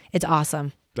this. It's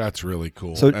awesome. That's really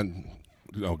cool. So- and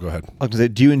go ahead. I was gonna say,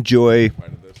 do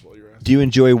you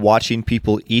enjoy watching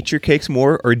people eat your cakes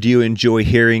more, or do you enjoy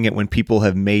hearing it when people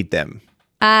have made them?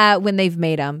 When they've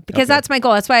made them, because that's my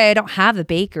goal. That's why I don't have the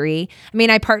bakery. I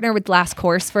mean, I partner with Last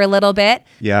Course for a little bit.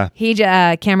 Yeah.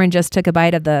 Cameron just took a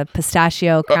bite of the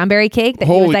pistachio cranberry cake that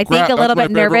he holy was, I think, crap, a little that's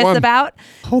bit my favorite nervous one. about.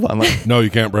 Hold on. No, you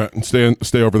can't, Brent.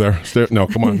 Stay over there. No,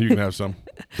 come on. You can have some.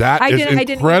 That is I didn't-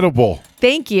 incredible.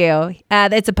 Thank you.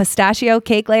 It's a pistachio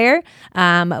cake layer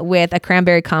with a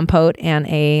cranberry compote and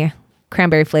a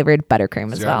cranberry flavored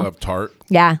buttercream as See, I well. love tart.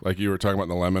 Yeah. Like you were talking about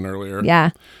the lemon earlier.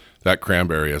 Yeah. That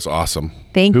cranberry is awesome.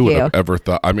 Thank Who would you. have ever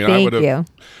thought? I mean, I Thank would have, you.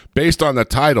 based on the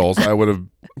titles, I would have,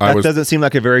 That doesn't seem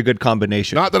like a very good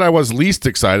combination. not that I was least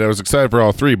excited. I was excited for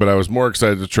all 3, but I was more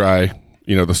excited to try,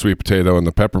 the sweet potato and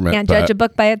the peppermint. Can't judge a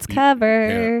book by its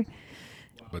cover. can't.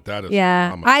 But that is,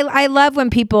 Yeah. I'm- I love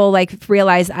when people like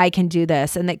realize I can do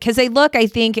this, and because they look, I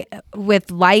think,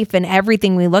 with life and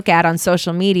everything we look at on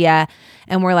social media,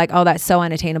 and we're like, oh, that's so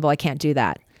unattainable. I can't do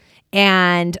that.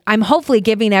 And I'm hopefully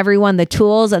giving everyone the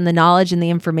tools and the knowledge and the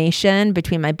information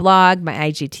between my blog, my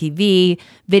IGTV,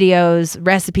 videos,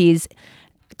 recipes,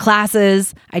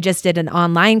 classes. I just did an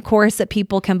online course that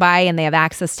people can buy, and they have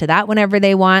access to that whenever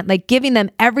they want. Like giving them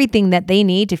everything that they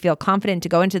need to feel confident to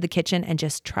go into the kitchen and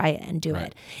just try it and do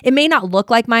it. It may not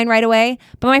look like mine right away,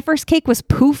 but my first cake was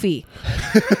poofy.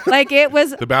 Like it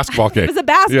was the basketball cake. It was a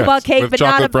basketball Yes, cake, with but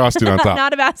chocolate frosting on top.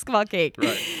 not a basketball cake.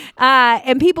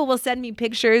 And people will send me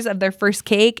pictures of their first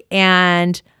cake,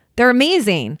 and they're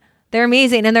amazing. They're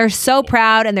amazing, and they're so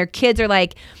proud, and their kids are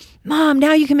like, Mom,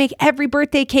 now you can make every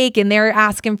birthday cake, and they're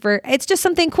asking for, it's just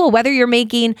something cool, whether you're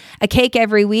making a cake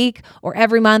every week or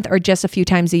every month or just a few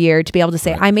times a year, to be able to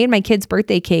say, I made my kids'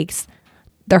 birthday cakes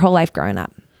their whole life growing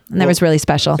up. And that was really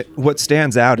special. What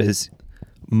stands out is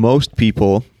most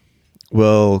people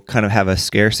will kind of have a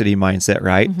scarcity mindset,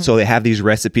 right? So they have these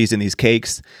recipes and these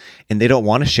cakes and they don't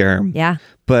want to share them. Yeah.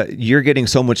 But you're getting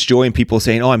so much joy in people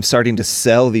saying, "Oh, I'm starting to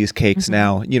sell these cakes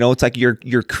now." You know, it's like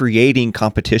you're creating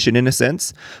competition in a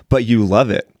sense, but you love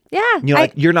it. Yeah. You know,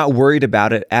 like you're not word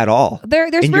about it at all.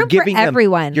 There's and room for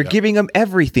everyone. You're giving them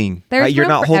everything. There's right? You're room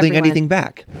not for holding everyone. anything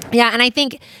back. Yeah. And I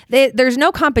think there's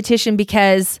no competition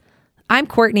because I'm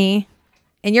Courtney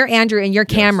and you're Andrew and you're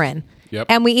Cameron. Yep.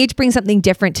 And we each bring something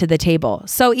different to the table.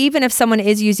 So even if someone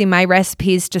is using my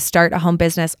recipes to start a home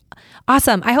business,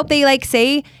 awesome. I hope they like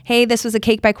say, hey, this was a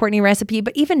cake by Courtney recipe,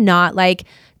 but even not, like,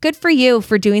 good for you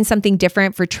for doing something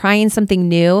different, for trying something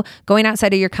new, going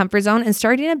outside of your comfort zone and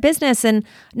starting a business. And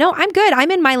no, I'm good.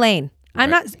 I'm in my lane. I'm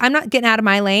not getting out of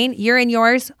my lane. You're in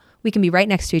yours. We can be right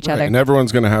next to each other. And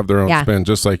everyone's going to have their own spin,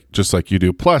 just like you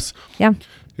do. Plus,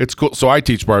 it's cool. So I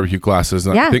teach barbecue classes,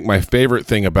 and I think my favorite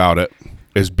thing about it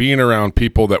is being around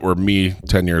people that were me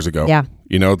 10 years ago. Yeah.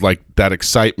 You know, like that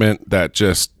excitement, that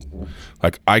just,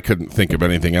 like, I couldn't think of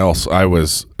anything else. I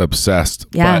was obsessed.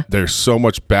 Yeah. But there's so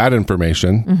much bad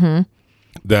information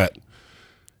that,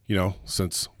 you know,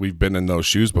 since we've been in those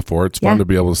shoes before, it's fun to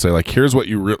be able to say, like, here's what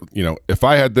you know, if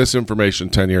I had this information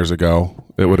 10 years ago,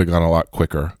 it would have gone a lot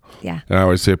quicker. Yeah. And I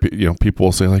always say, you know, people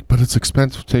will say, like, but it's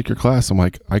expensive to take your class. I'm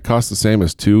like, I cost the same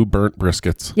as 2 burnt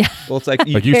briskets. Yeah. Well, it's like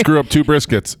Like, you screw up 2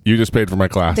 briskets, you just paid for my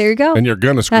class. There you go. And you're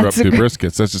going to screw up 2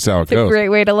 briskets. That's just how it goes. a great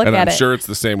way to look and at I'm it. sure it's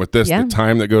the same with this. Yeah. The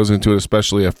time that goes into it,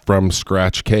 especially a from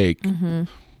scratch cake.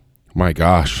 My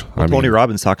gosh. Tony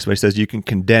Robbins talks about. He says you can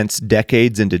condense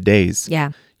decades into days.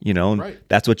 Yeah. You know, and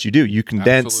that's what you do. You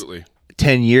condense Absolutely.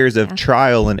 10 years of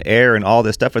trial and error and all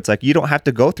this stuff. It's like, you don't have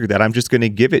to go through that. I'm just going to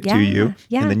give it to you.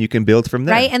 Yeah. And then you can build from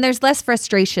there. Right. And there's less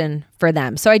frustration for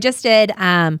them. So I just did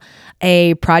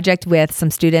a project with some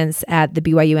students at the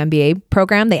BYU MBA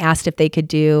program. They asked if they could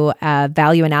do a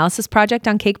value analysis project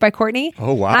on Cake by Courtney.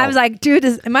 Oh, wow. I was like, dude,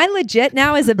 am I legit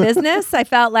now as a business? I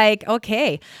felt like,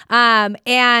 okay.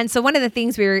 And so one of the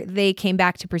things they came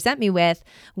back to present me with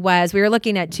was we were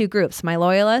looking at 2 groups, my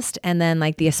loyalist and then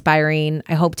like the aspiring,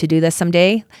 I hope to do this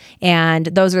someday. And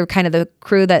those are kind of the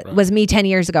crew that was me 10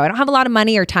 years ago. I don't have a lot of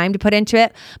money or time to put into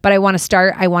it, but I want to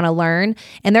start, I want to learn.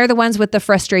 And they're the ones with the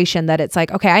frustration that it's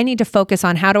like, okay, I need to focus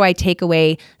on how do I take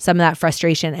away some of that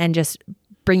frustration and just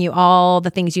bring you all the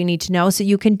things you need to know so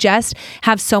you can just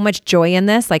have so much joy in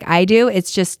this like I do.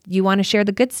 It's just you want to share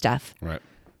the good stuff. Right.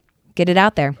 Get it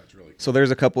out there. So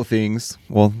there's a couple things,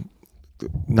 well,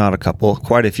 not a couple,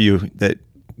 quite a few that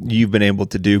you've been able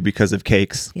to do because of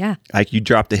cakes. Yeah. Like you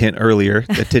dropped a hint earlier,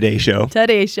 the Today Show.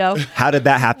 Today Show. How did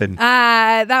that happen?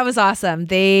 That was awesome.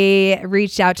 They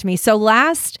reached out to me. So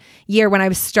last year when I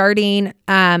was starting,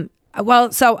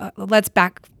 let's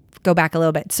go back a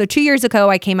little bit. So 2 years ago,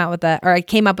 I came up with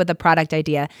a product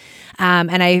idea,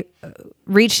 and I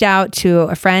reached out to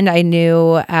a friend I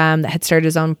knew that had started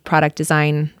his own product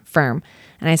design firm.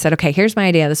 And I said, okay, here's my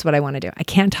idea. This is what I want to do. I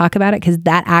can't talk about it because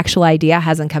that actual idea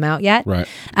hasn't come out yet. Right.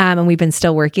 And we've been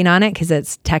still working on it because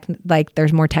it's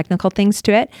there's more technical things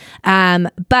to it.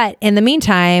 But in the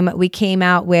meantime, we came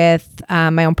out with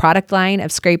my own product line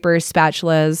of scrapers,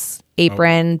 spatulas,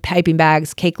 apron, piping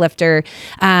bags, cake lifter.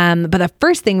 But the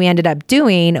first thing we ended up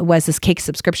doing was this cake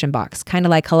subscription box, kind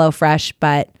of like HelloFresh,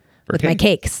 but with my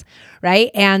cakes.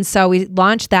 Right. And so we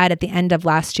launched that at the end of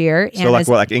last year. So and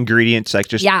like ingredients, like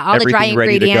just all the dry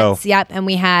ingredients. Yep. And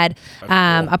we had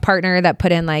a partner that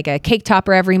put in like a cake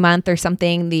topper every month or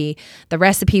something. The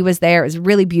recipe was there. It was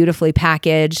really beautifully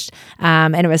packaged.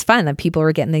 And it was fun that people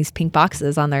were getting these pink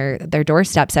boxes on their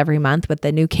doorsteps every month with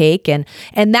the new cake. And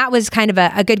that was kind of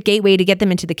a good gateway to get them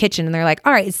into the kitchen. And they're like,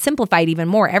 all right, it's simplified even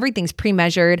more. Everything's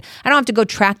pre-measured. I don't have to go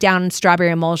track down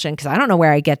strawberry emulsion because I don't know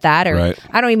where I get that, or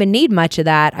I don't even need much of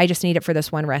that. I just need it for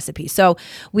this one recipe. So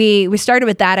we started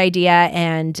with that idea,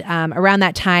 and around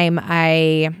that time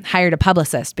I hired a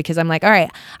publicist because I'm like, all right,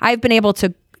 I've been able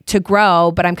to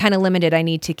grow, but I'm kind of limited. I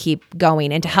need to keep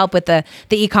going and to help with the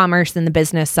e-commerce and the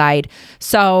business side.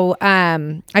 So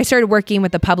I started working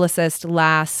with the publicist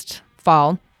last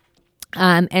fall.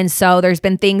 And so there's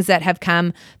been things that have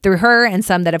come through her and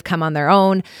some that have come on their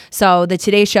own. So the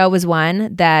Today Show was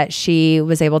one that she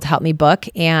was able to help me book,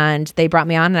 and they brought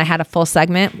me on, and I had a full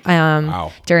segment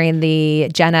during the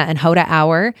Jenna and Hoda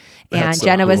hour. And That's so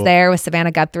Jenna was cool. there with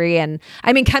Savannah Guthrie. And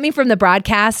I mean, coming from the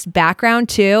broadcast background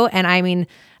too, and I mean,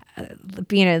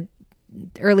 being a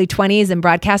early 20s in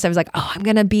broadcast, I was like, oh, I'm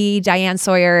going to be Diane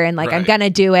Sawyer and I'm going to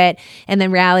do it. And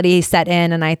then reality set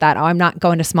in, and I thought, oh, I'm not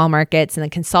going to small markets. And then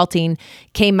consulting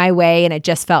came my way, and it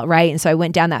just felt right. And so I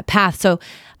went down that path. So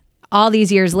all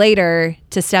these years later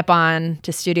to step on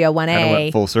to Studio 1A. Kind of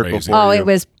went full circle Crazy. for Oh,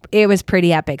 you. it was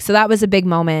pretty epic. So that was a big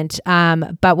moment.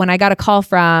 But when I got a call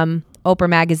from Oprah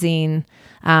magazine,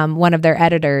 one of their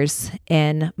editors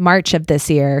in March of this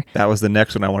year, That was the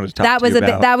next one I wanted to talk that to was you a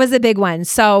about. that was a big one.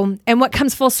 So, and what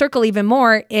comes full circle even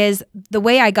more is the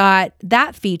way I got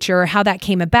that feature, how that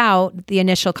came about. The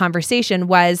initial conversation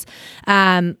was,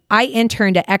 I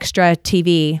interned at Extra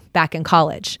TV back in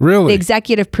college. Really? The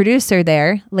executive producer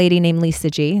there, lady named Lisa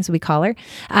G, as we call her,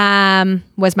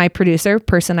 was my producer,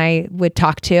 person I would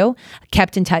talk to,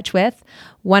 kept in touch with.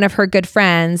 One of her good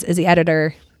friends is the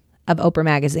editor of Oprah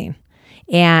magazine.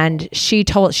 And she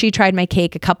tried my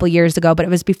cake a couple years ago, but it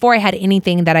was before I had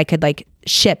anything that I could like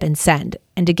ship and send.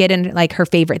 And to get in like her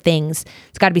favorite things,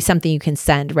 it's got to be something you can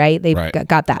send, right? They've Right.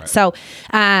 got that. Right. So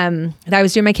I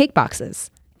was doing my cake boxes,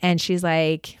 and she's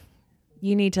like,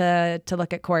 you need to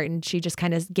look at Court. And she just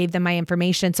kind of gave them my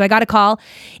information. So I got a call,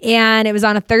 and it was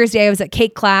on a Thursday. I was at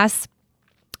cake class,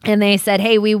 and they said,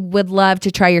 hey, we would love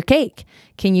to try your cake.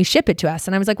 Can you ship it to us?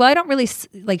 And I was like, well, I don't really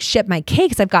like ship my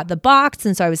cakes. I've got the box.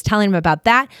 And so I was telling them about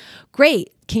that.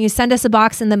 Great. Can you send us a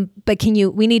box? But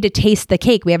we need to taste the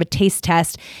cake. We have a taste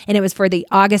test. And it was for the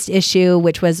August issue,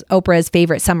 which was Oprah's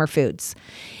favorite summer foods.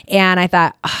 And I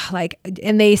thought,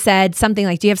 and they said something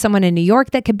like, do you have someone in New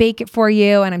York that could bake it for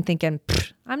you? And I'm thinking,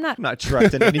 I'm not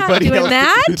trusting not anybody doing else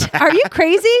that. to do that. Are you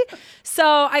crazy? So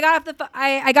I got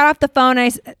off the phone.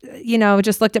 I,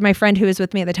 just looked at my friend who was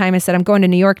with me at the time. I said, I'm going to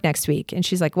New York next week. And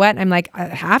she's like, what? I'm like, I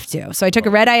have to. So I took a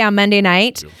red eye on Monday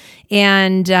night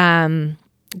and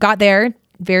got there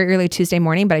very early Tuesday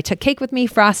morning, but I took cake with me,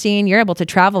 frosting. You're able to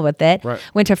travel with it. Right.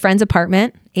 Went to a friend's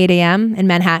apartment, 8 a.m. in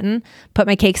Manhattan, put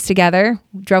my cakes together,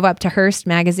 drove up to Hearst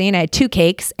magazine. I had 2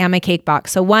 cakes and my cake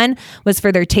box. So one was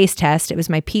for their taste test. It was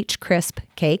my peach crisp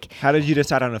cake. How did you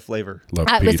decide on a flavor? Love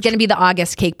It was peach. going to be the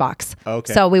August cake box.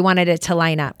 Okay. So we wanted it to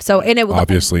line up. So, and it was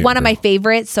Obviously, one of my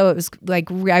favorites. So it was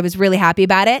like, I was really happy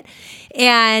about it.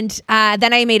 And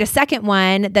then I made a second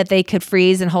one that they could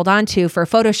freeze and hold on to for a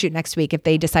photo shoot next week if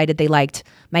they decided they liked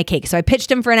my cake. So I pitched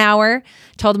them for an hour,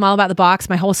 told them all about the box,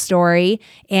 my whole story,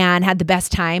 and had the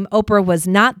best time. Oprah was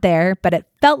not there, but it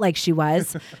felt like she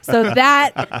was. So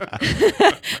that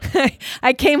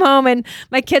I came home and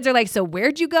my kids are like, so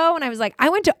where'd you go? And I was like, I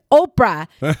went to Oprah.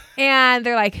 And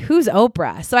they're like, who's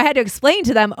Oprah? So I had to explain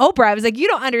to them Oprah. I was like, you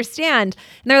don't understand.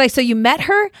 And they're like, so you met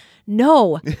her?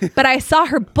 No, but I saw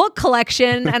her book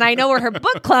collection and I know where her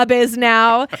book club is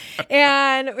now.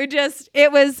 And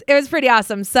it was pretty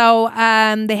awesome. So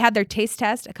they had their taste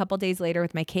test a couple days later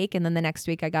with my cake. And then the next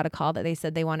week I got a call that they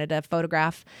said they wanted to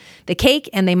photograph the cake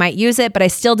and they might use it, but I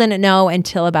still didn't know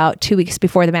until about 2 weeks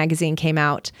before the magazine came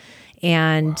out.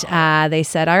 And they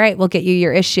said, all right, we'll get you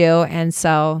your issue. And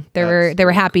so there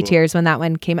were happy tears when that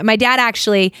one came up. My dad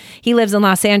actually, he lives in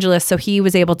Los Angeles, so he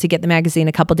was able to get the magazine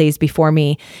a couple days before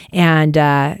me and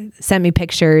sent me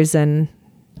pictures and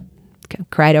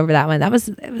cried over that one. It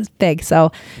was big.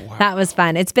 So that was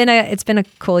fun. It's been a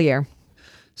cool year.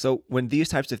 So when these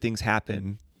types of things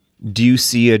happen, do you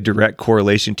see a direct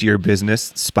correlation to your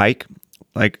business spike?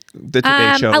 Like the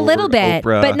Today Show, a little bit,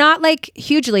 Oprah. but not like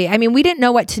hugely. I mean, we didn't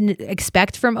know what to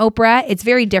expect from Oprah. It's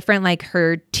very different, like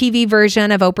her TV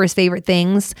version of Oprah's Favorite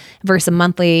Things versus a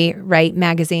monthly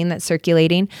magazine that's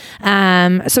circulating.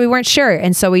 So we weren't sure,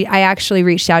 and so I actually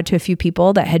reached out to a few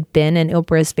people that had been in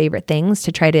Oprah's Favorite Things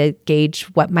to try to gauge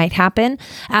what might happen.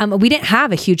 We didn't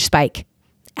have a huge spike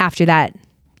after that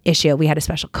issue. We had a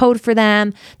special code for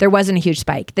them. There wasn't a huge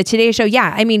spike. The Today Show,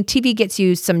 I mean, TV gets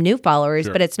you some new followers,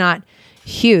 but it's not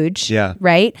huge,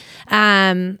 right?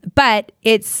 But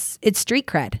it's street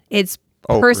cred. It's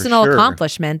personal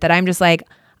accomplishment that I'm just like,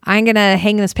 I'm going to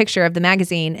hang this picture of the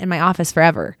magazine in my office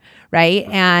forever, right?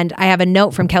 And I have a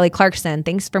note from Kelly Clarkson.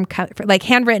 Thanks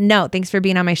handwritten note. Thanks for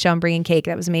being on my show and bringing cake.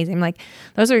 That was amazing. I'm like,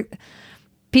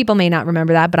 people may not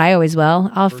remember that, but I always will.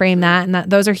 I'll frame that.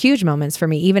 And those are huge moments for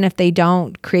me. Even if they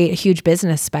don't create a huge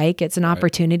business spike, it's an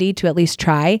opportunity to at least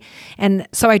try. And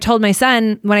so I told my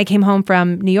son when I came home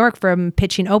from New York from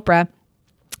pitching Oprah,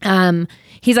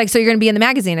 he's like, so you're going to be in the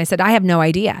magazine? I said, I have no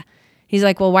idea. He's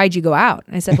like, well, why'd you go out?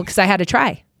 I said, well, because I had to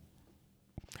try.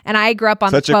 And I grew up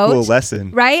on such the quote. Such a cool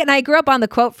lesson. Right? And I grew up on the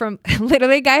quote from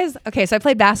literally, guys. Okay, so I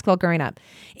played basketball growing up.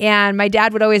 And my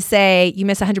dad would always say, you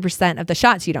miss 100% of the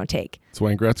shots you don't take. It's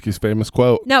Wayne Gretzky's famous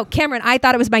quote. No, Cameron, I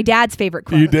thought it was my dad's favorite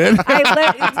quote. You did?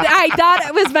 I thought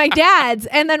it was my dad's.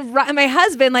 And then my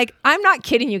husband, I'm not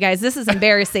kidding you guys. This is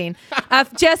embarrassing.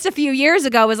 Just a few years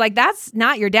ago was like, that's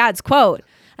not your dad's quote.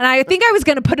 And I think I was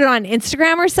going to put it on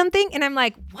Instagram or something. And I'm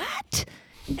like, what?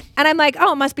 And I'm like,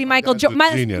 oh, it must be Michael Jordan.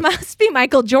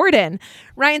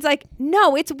 Ryan's like,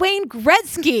 no, it's Wayne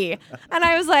Gretzky. And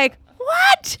I was like,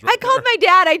 What? I called my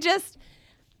dad.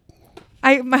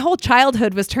 My whole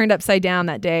childhood was turned upside down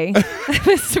that day. It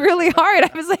was really hard. I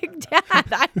was like,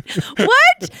 Dad,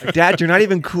 what? Dad, you're not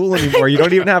even cool anymore. You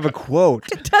don't even have a quote.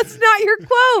 That's not your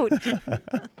quote.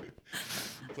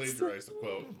 Plagiarized the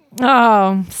quote.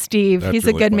 Oh, Steve. That's He's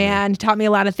really a good funny. man. He taught me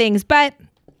a lot of things, but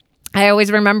I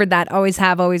always remembered that. Always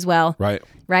have, always will. Right.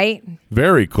 Right?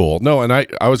 Very cool. No, and I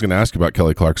was going to ask you about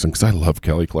Kelly Clarkson because I love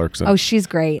Kelly Clarkson. Oh, she's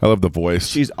great. I love the voice.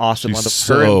 She's awesome She's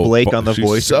her and Blake on The she's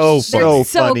Voice. So are funny.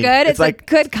 So funny. good. It's like a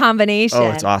good combination.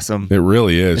 Oh, it's awesome. It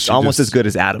really is. It's almost as good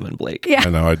as Adam and Blake. Yeah. I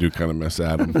know. I do kind of miss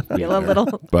Adam. being A there.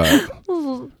 little.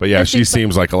 But yeah, she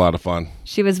seems like a lot of fun.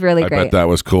 She was really I great. bet that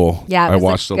was cool. Yeah, it I was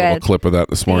watched a good. little clip of that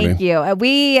this morning. Thank you.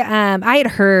 I had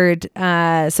heard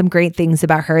some great things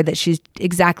about her, that she's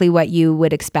exactly what you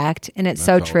would expect. And it's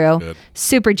so always true. good.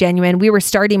 Super genuine. We were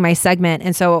starting my segment.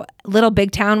 And so Little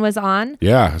Big Town was on.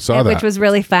 Yeah, I saw that. Which was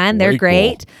really fun. They're Way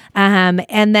great.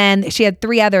 And then she had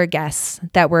 3 other guests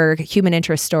that were human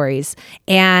interest stories.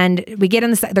 And we get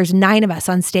in there's 9 of us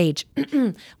on stage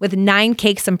with 9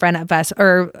 cakes in front of us,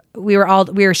 or we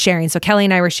were sharing. So Kelly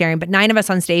and I were sharing, but 9 of us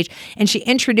on stage. And she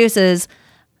introduces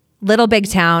Little Big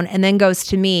Town and then goes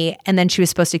to me. And then she was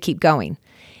supposed to keep going.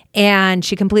 And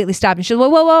she completely stopped. And she was,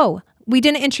 whoa. We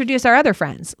didn't introduce our other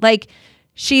friends. Like,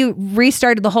 she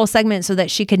restarted the whole segment so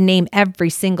that she could name every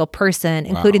single person,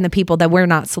 including the people that were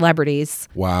not celebrities.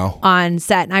 Wow. On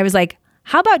set. And I was like,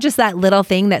 how about just that little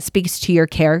thing that speaks to your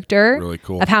character? Really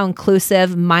cool. Of how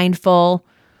inclusive, mindful,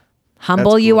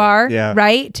 humble That's you cool. are, Yeah.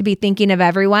 right? To be thinking of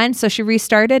everyone. So she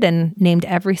restarted and named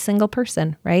every single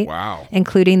person, right? Wow.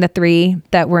 Including the 3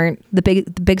 that weren't the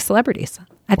big celebrities.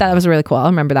 I thought that was really cool. I'll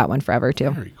remember that one forever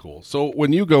too. Very cool. So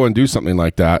when you go and do something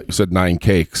like that, you said 9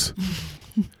 cakes.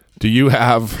 Do you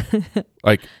have,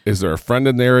 like, is there a friend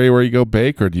in the area where you go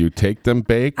bake, or do you take them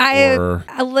bake? Or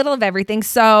A little of everything.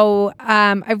 So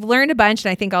I've learned a bunch,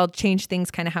 and I think I'll change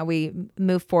things kind of how we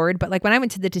move forward. But like when I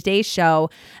went to the Today Show,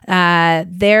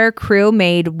 their crew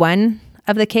made one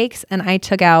of the cakes, and I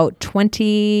took out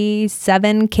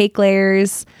 27 cake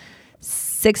layers,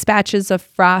 6 batches of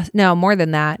frost. No, more than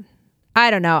that.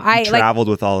 I don't know. I traveled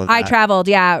with all of that. I traveled.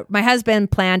 Yeah. My husband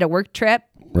planned a work trip.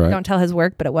 Right. Don't tell his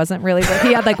work, but it wasn't really work.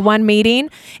 He had like one meeting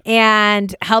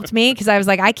and helped me because I was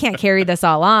like, I can't carry this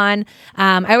all on.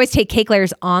 I always take cake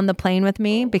layers on the plane with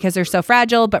me because they're so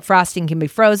fragile, but frosting can be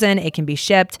frozen. It can be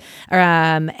shipped.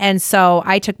 And so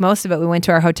I took most of it. We went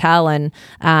to our hotel and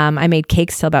I made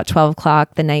cakes till about 12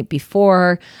 o'clock the night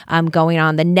before going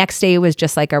on. The next day was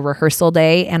just like a rehearsal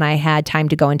day and I had time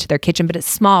to go into their kitchen, but it's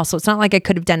small. So it's not like I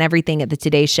could have done everything at the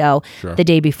Today Show the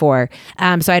day before. So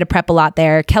I had to prep a lot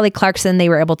there. Kelly Clarkson, they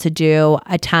were able to do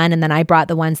a ton, and then I brought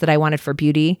the ones that I wanted for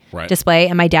beauty display,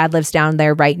 and my dad lives down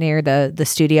there right near the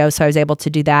studio, so I was able to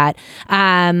do that.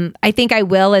 I think I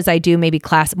will, as I do maybe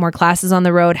more classes on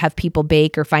the road, have people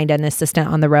bake or find an assistant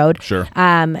on the road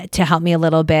to help me a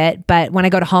little bit. But when I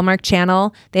go to Hallmark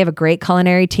Channel, they have a great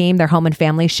culinary team, their home and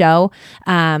family show,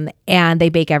 and they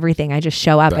bake everything. I just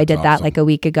show up. I did that like a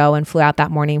week ago and flew out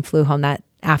that morning, flew home that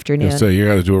afternoon. So you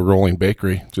got to do a rolling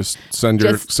bakery. Just send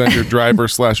your driver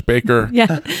 / baker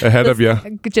ahead of you.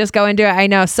 Just go and do it. I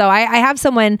know. So I have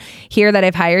someone here that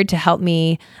I've hired to help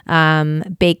me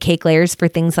bake cake layers for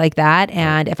things like that.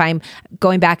 And if I'm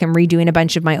going back and redoing a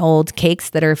bunch of my old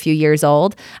cakes that are a few years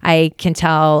old, I can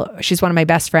tell she's one of my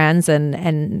best friends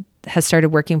and has started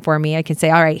working for me. I can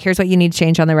say, all right, here's what you need to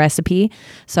change on the recipe.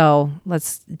 So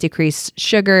let's decrease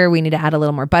sugar. We need to add a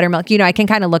little more buttermilk. I can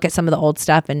kind of look at some of the old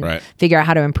stuff and figure out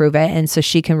how to improve it. And so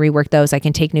she can rework those. I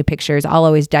can take new pictures. I'll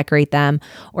always decorate them.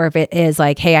 Or if it is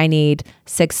like, hey, I need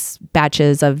 6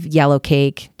 batches of yellow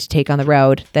cake to take on the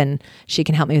road, then she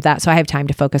can help me with that. So I have time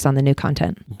to focus on the new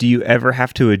content. Do you ever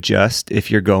have to adjust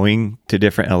if you're going to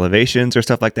different elevations or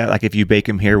stuff like that? Like if you bake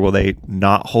them here, will they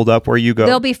not hold up where you go?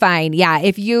 They'll be fine. Yeah.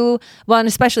 And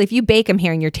especially if you bake them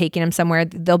here and you're taking them somewhere,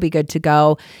 they'll be good to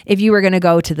go. If you were going to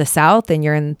go to the south and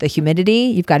you're in the humidity,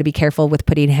 you've got to be careful with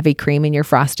putting heavy cream in your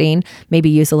frosting. Maybe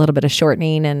use a little bit of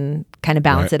shortening and kind of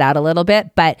balance it out a little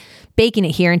bit. But baking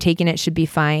it here and taking it should be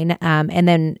fine. And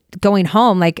then going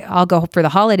home, like I'll go for the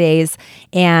holidays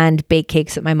and bake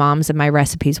cakes at my mom's, and my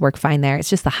recipes work fine there. It's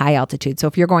just the high altitude. So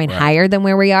if you're going higher than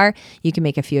where we are, you can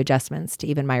make a few adjustments to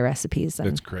even my recipes. And,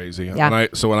 it's crazy. Yeah.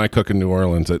 When I cook in New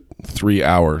Orleans at 3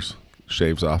 hours,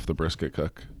 shaves off the brisket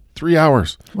cook. 3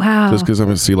 hours. Wow. Just because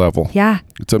I'm at sea level. Yeah.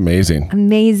 It's amazing.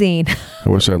 Amazing. I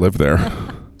wish I lived there.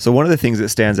 So one of the things that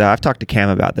stands out, I've talked to Cam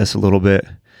about this a little bit.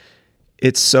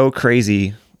 It's so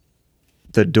crazy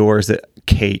the doors that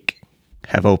cake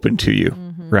have opened to you.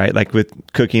 Mm-hmm. right? Like with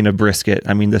cooking a brisket.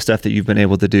 I mean, the stuff that you've been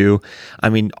able to do. I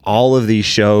mean, all of these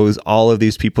shows, all of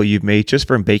these people you've made just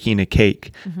from baking a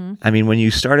cake. I mean, when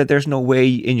you started, there's no way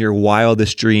in your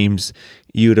wildest dreams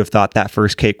you would have thought that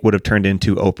first cake would have turned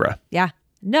into Oprah. Yeah.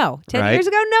 No, 10 Right? years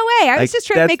ago, no way. I was just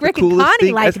trying to make Rick and coolest Connie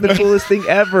thing. like That's the coolest thing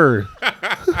ever.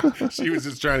 She was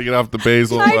just trying to get off the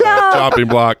basil I know. chopping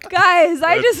block. Guys,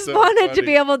 I That's just so wanted to funny.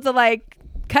 be able to like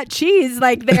cut cheese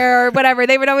like there or whatever.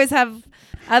 They would always have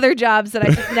other jobs that I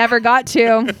just never got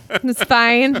to. It's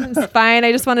fine. It's fine.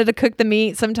 I just wanted to cook the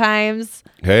meat sometimes.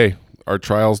 Hey, our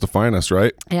trials define us,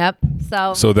 right? Yep.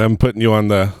 So them putting you on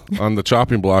the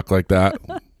chopping block like that,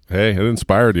 hey, it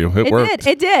inspired you. It worked.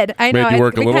 It did. I know. Made you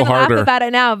work a we little kind of harder. laugh about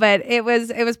it now, but it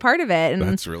was part of it. And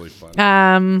That's really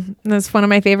fun. that's one of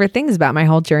my favorite things about my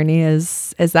whole journey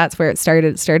is that's where it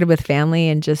started. It started with family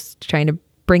and just trying to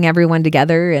bring everyone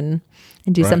together and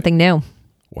do Right. something new.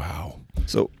 Wow.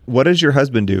 So what does your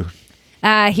husband do?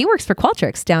 He works for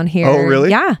Qualtrics down here. Oh, really?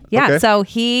 Yeah. Okay. So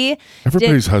he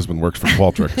Everybody's husband works for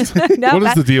Qualtrics. No, What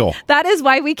is the deal? That is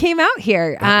why we came out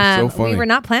here. That is so funny. We were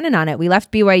not planning on it. We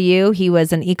left BYU. He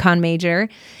was an econ major,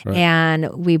 and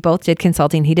we both did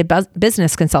consulting. He did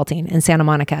business consulting in Santa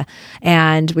Monica,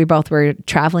 and we both were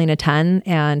traveling a ton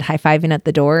and high-fiving at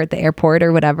the door at the airport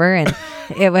or whatever. And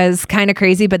it was kind of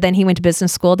crazy. But then he went to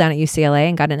business school down at UCLA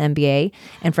and got an MBA.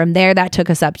 And from there, that took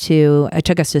us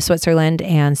to Switzerland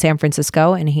and San Francisco,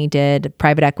 and he did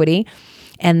private equity.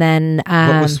 And then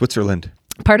What was Switzerland?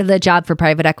 part of the job for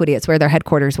private equity, it's where their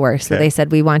headquarters were. So Okay. they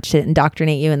said, we want to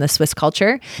indoctrinate you in the Swiss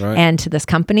culture Right. and to this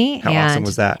company. How and awesome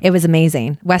was that? It was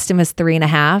amazing. Weston was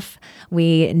 3.5.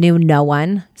 We knew no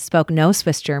one, spoke no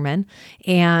Swiss German,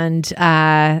 and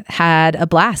had a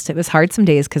blast. It was hard some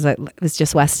days because it was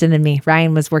just Weston and me.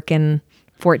 Ryan was working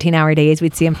 14-hour days.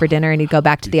 We'd see him for dinner and he'd go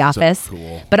back to the office.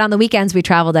 cool. But on the weekends, we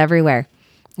traveled everywhere.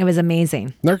 It was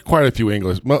amazing. There are quite a few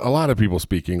English. A lot of people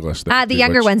speak English. there, The too,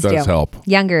 younger which ones does do. help.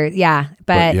 Younger, yeah.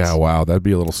 But yeah, wow, that'd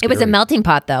be a little It scary. was a melting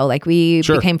pot, though. Like we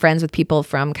Sure. became friends with people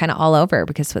from kind of all over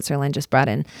because Switzerland just brought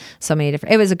in so many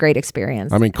different. It was a great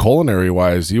experience. I mean, culinary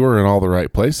wise, you were in all the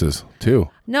right places too.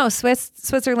 No,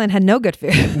 Switzerland had no good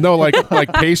food. No, like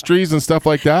pastries and stuff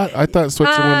like that. I thought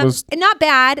Switzerland was Not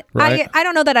bad. Right. I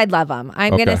don't know that I'd love them.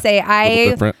 I'm Okay. gonna say Little I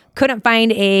different. couldn't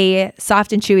find a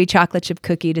soft and chewy chocolate chip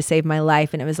cookie to save my life,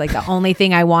 and it was like the only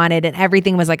thing I wanted, and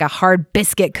everything was like a hard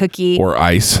biscuit cookie or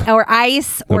ice. or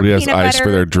ice or Nobody has peanut ice butter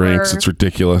for their drinks. or It's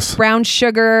ridiculous. brown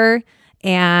sugar.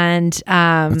 And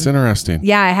That's interesting.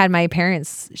 yeah, I had my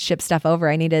parents ship stuff over.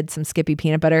 I needed some Skippy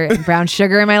peanut butter and brown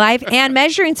sugar in my life, and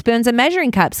measuring spoons and measuring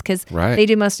cups because Right. they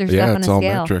do most of their Yeah, stuff on it's a all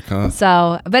scale. metric, huh?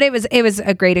 So, but it was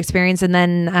a great experience. And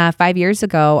then 5 years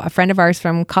ago, a friend of ours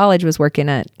from college was working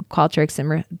at Qualtrics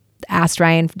and asked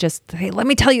Ryan, just, hey, let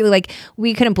me tell you, like,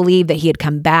 we couldn't believe that he had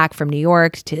come back from New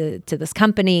York to this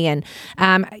company. And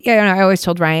I always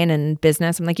told Ryan in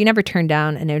business, I'm like, you never turn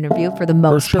down an interview for the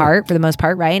most part,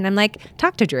 right? And I'm like,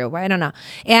 talk to Drew. I don't know.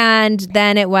 And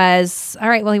then it was, all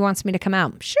right, well, he wants me to come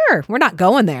out. Sure, we're not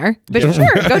going there, but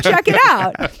sure, go check it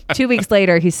out. 2 weeks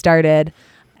later, he started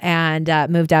and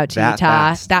moved out to That Utah.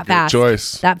 fast. That Good fast.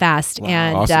 choice. That fast.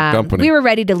 And Awesome company. we were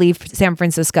ready to leave San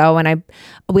Francisco, and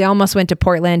we almost went to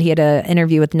Portland. He had an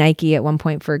interview with Nike at one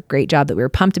point for a great job that we were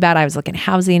pumped about. I was looking at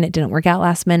housing. It didn't work out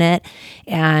last minute.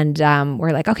 And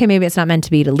we're like, okay, maybe it's not meant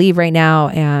to be to leave right now.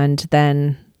 And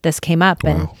then this came up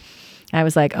and I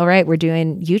was like, all right, we're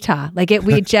doing Utah. Like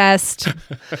we just,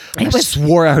 I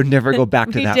swore I would never go back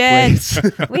to we that did.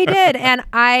 place. We did. And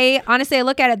I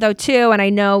look at it though too, and I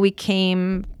know we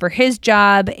came for his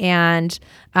job, and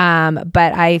but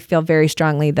I feel very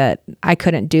strongly that I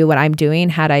couldn't do what I'm doing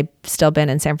had I still been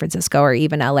in San Francisco or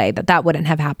even LA, that wouldn't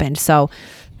have happened. So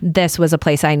this was a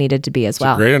place I needed to be as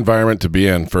well. Great environment to be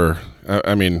in for,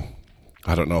 I mean,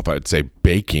 I don't know if I'd say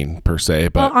baking per se,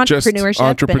 but just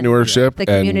entrepreneurship. And the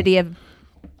community of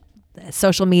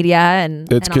social media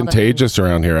and it's and all the contagious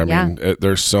around here. I Yeah. mean,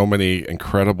 there's so many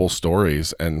incredible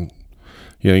stories, and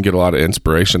you get a lot of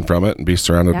inspiration from it, and be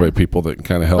surrounded by people that can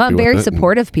kind of help you I'm with very it.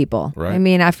 supportive people. Right. I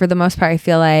mean, for the most part, I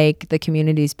feel like the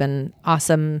community's been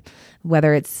awesome.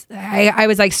 Whether it's, I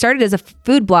was like started as a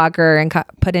food blogger and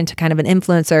put into kind of an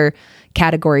influencer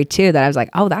category too, that I was like,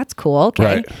 oh, that's cool.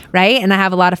 Okay. Right. And I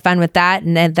have a lot of fun with that.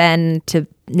 And then to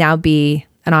now be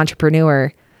an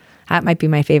entrepreneur, that might be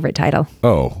my favorite title.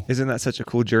 Oh, Isn't that such a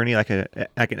cool journey? Like an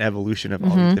evolution of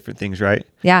all these different things, right?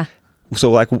 Yeah. So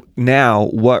like now,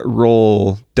 what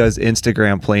role does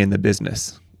Instagram play in the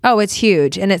business? Oh, it's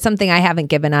huge. And it's something I haven't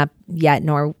given up yet,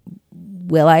 nor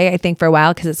will I think for a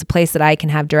while, because it's a place that I can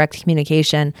have direct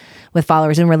communication with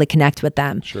followers and really connect with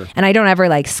them. Sure. And I don't ever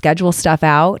like schedule stuff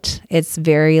out. It's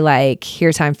very like,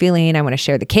 here's how I'm feeling. I want to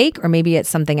share the cake, or maybe it's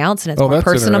something else and it's more that's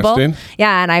personable. interesting.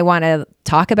 Yeah. And I want to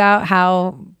talk about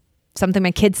how something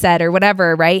my kid said or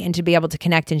whatever, right? And to be able to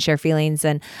connect and share feelings.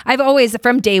 And I've always,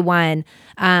 from day one,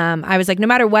 I was like, no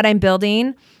matter what I'm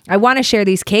building, I want to share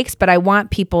these cakes, but I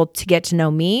want people to get to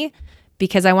know me,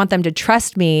 because I want them to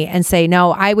trust me and say, no,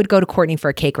 I would go to Courtney for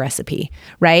a cake recipe,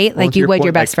 right? Well, like you would point,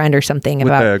 your best friend or something. With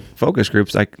about the focus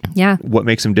groups, like what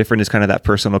makes them different is kind of that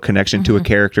personal connection to a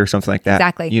character or something like that.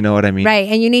 Exactly. You know what I mean? Right.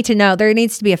 And you need to know there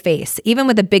needs to be a face. Even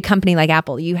with a big company like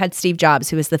Apple, you had Steve Jobs,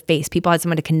 who was the face. People had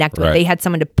someone to connect with. Right. They had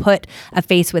someone to put a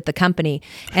face with the company.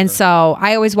 And so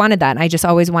I always wanted that. And I just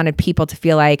always wanted people to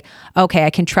feel like, okay, I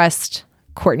can trust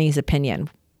Courtney's opinion,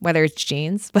 whether it's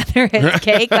jeans, whether it's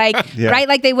cake, like, right?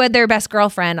 Like they would their best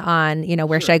girlfriend on,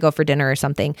 where should I go for dinner or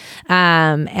something.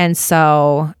 And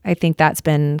so I think that's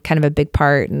been kind of a big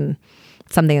part and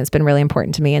something that's been really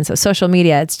important to me. And so social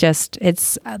media, it's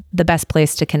the best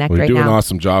place to connect right now. You do an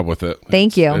awesome job with it.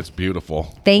 Thank you. It's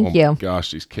beautiful. Thank you. My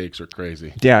gosh, these cakes are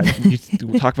crazy. Yeah.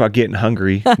 You talk about getting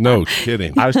hungry. No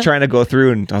kidding. I was trying to go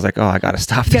through and I was like, oh, I got to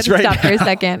stop this right now. Stop for a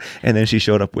second. And then she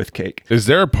showed up with cake. Is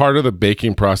there a part of the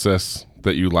baking process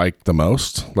that you like the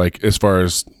most? Like, as far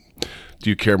as, do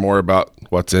you care more about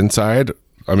what's inside?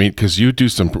 I mean, because you do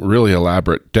some really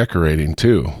elaborate decorating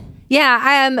too.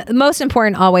 Yeah, most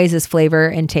important always is flavor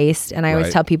and taste. And I always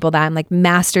Right. tell people that I'm like,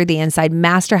 master the inside,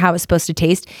 master how it's supposed to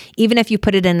taste. Even if you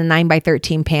put it in a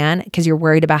 9x13 pan, because you're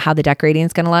worried about how the decorating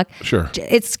is going to look. Sure.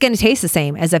 It's going to taste the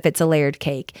same as if it's a layered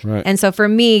cake. Right. And so for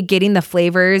me, getting the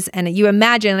flavors, and you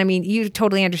imagine, I mean, you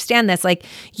totally understand this, like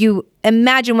you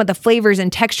imagine what the flavors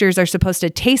and textures are supposed to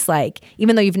taste like,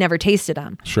 even though you've never tasted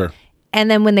them. Sure. And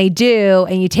then when they do,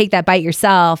 and you take that bite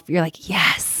yourself, you're like,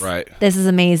 yes, Right. this is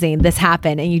amazing. This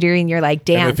happened. And you're doing your like And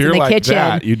dance if you're in the like kitchen.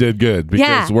 that, you did good, because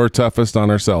Yeah. we're toughest on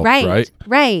ourselves, right?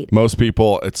 Right. Most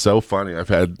people, it's so funny. I've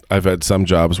had some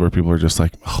jobs where people are just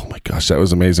like, "Oh my gosh, that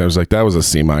was amazing." I was like, "That was a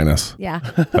C-." Yeah.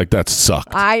 Like, that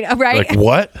sucked. Right. Like,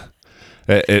 what?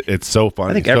 It's so funny.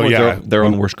 I think So, everyone's their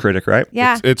own worst critic, right?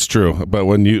 Yeah. It's true. But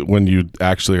when you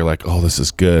actually are like, "Oh, this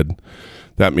is good,"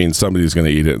 that means somebody's going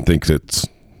to eat it and thinks it's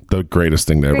the greatest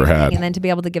thing they ever had. And then to be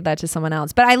able to give that to someone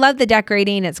else. But I love the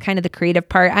decorating. It's kind of the creative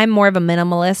part. I'm more of a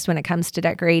minimalist when it comes to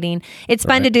decorating. It's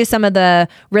fun to do some of the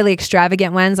really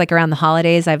extravagant ones, like around the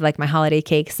holidays. I've like my holiday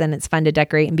cakes, and it's fun to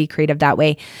decorate and be creative that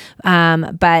way.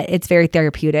 But it's very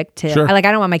therapeutic to, Sure. I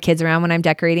don't want my kids around when I'm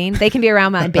decorating. They can be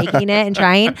around when I'm baking it and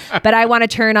trying, but I want to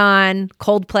turn on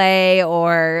Coldplay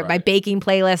or my baking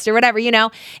playlist or whatever,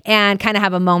 and kind of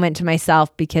have a moment to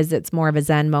myself, because it's more of a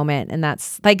Zen moment. And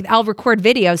that's like, I'll record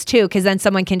videos too, because then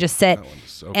someone can just sit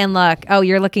and look. Oh,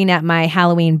 you're looking at my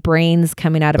Halloween brains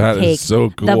coming out of That a cake. is so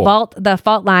cool. The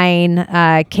fault line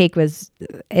cake is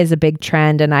a big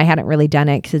trend, and I hadn't really done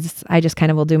it because I just kind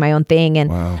of will do my own thing.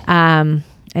 And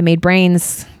I made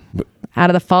brains out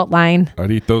of the fault line.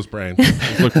 I'd eat those brains.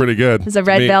 Those look pretty good. It's a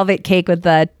red velvet cake with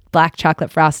the black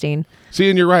chocolate frosting. See,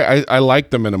 and you're right. I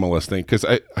like the minimalist thing, because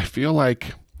I feel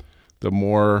like the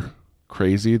more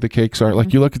crazy the cakes are,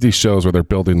 like you look at these shows where they're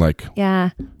building like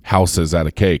houses out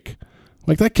of cake,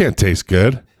 like that can't taste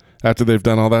good after they've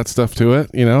done all that stuff to it,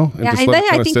 and Yeah, just and let then it I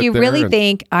kinda think sit you there really and-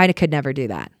 think I could never do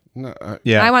that. No,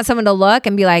 Yeah. I want someone to look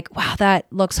and be like, wow, that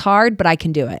looks hard, but I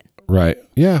can do it. right.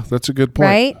 Yeah, that's a good point.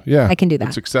 Right? Yeah, I can do that.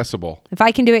 It's accessible. If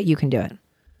I can do it, you can do it.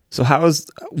 So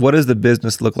what does the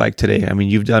business look like today? I mean,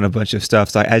 you've done a bunch of stuff.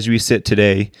 So as we sit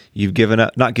today, you've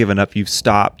not given up, you've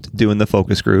stopped doing the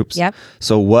focus groups. Yep.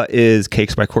 So what is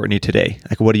Cakes by Courtney today?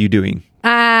 Like, what are you doing?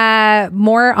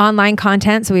 More online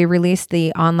content. So we released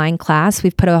the online class.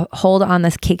 We've put a hold on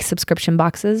this cake subscription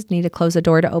boxes. Need to close a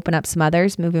door to open up some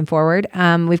others moving forward.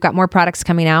 We've got more products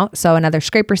coming out. So another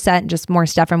scraper set and just more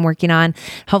stuff I'm working on.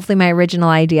 Hopefully my original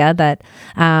idea that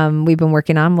we've been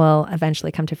working on will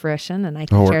eventually come to fruition, and I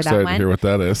can We're share excited that to one. hear what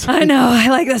that is. I know. I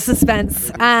like the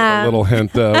suspense. A little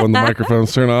hint when the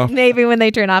microphones turn off. Maybe when they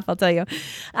turn off, I'll tell you.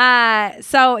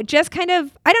 So just kind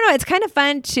of, I don't know. It's kind of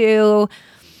fun to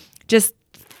just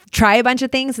try a bunch of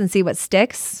things and see what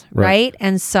sticks. Right.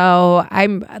 And so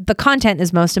the content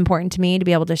is most important to me to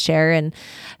be able to share and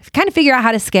kind of figure out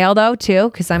how to scale though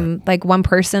too. Cause I'm like one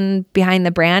person behind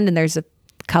the brand and there's a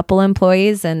couple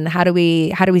employees, and how do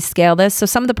we scale this? So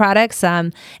some of the products,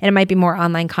 and it might be more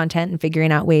online content and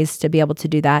figuring out ways to be able to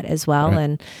do that as well.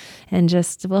 And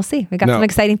just, we'll see. We got some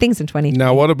exciting things in 2020.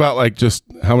 Now, what about like just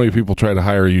how many people try to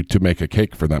hire you to make a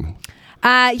cake for them?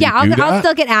 Yeah, do I'll that?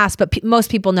 still get asked, but most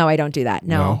people know I don't do that.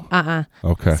 No.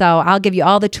 Okay. So I'll give you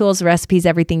all the tools, recipes,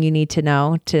 everything you need to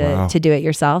know to do it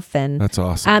yourself. And That's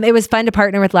awesome. It was fun to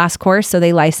partner with Last Course, so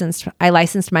I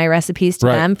licensed my recipes to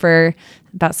them for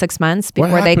about 6 months before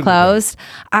they happened to them? closed.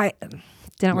 I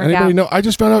didn't work Anybody out. know? I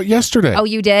just found out yesterday. Oh,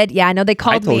 you did? Yeah, no, they I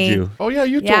called told me. you. Oh yeah,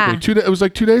 you Yeah. told me. It was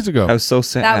like 2 days ago. I was so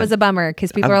sad. That was a bummer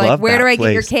because people I were like, love "Where that do I get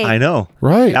your place. cake?" I know.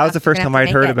 Right. That was the first We're time gonna I'd have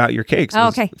to heard make it. about your cakes. Oh,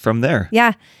 was okay. From there.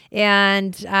 Yeah,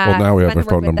 and Well, now we it's have fun her to work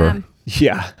phone with number. them.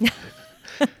 Yeah.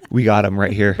 We got them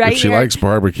right here. Right If she here. likes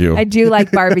barbecue, I do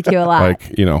like barbecue a lot.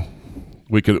 like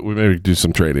we maybe do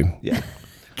some trading. Yeah.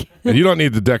 And you don't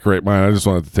need to decorate mine. I just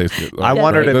wanted to taste it. I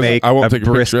want her to make I won't a take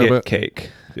a picture of brisket it. cake.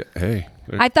 Yeah, hey.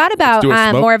 I thought about do a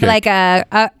smoked more of cake.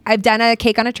 like I've done a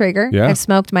cake on a Traeger. Yeah. I've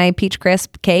smoked my peach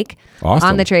crisp cake Awesome.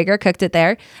 on the Traeger, cooked it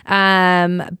there.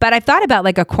 But I've thought about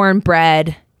like a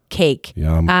cornbread cake.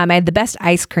 Yum. I had the best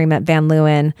ice cream at Van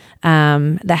Leeuwen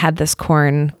that had this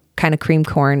corn, kind of cream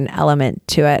corn element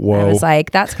to it. Whoa. I was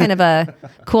like, that's kind of a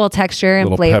cool texture and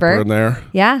Little flavor. pepper in there.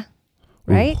 Yeah.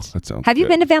 Right? that sounds Have you good.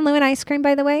 been to Van Leeuwen ice cream,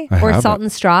 by the way? I Or haven't. Salt and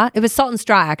Straw? It was Salt and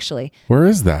Straw, actually. Where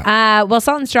is that? Well,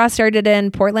 Salt and Straw started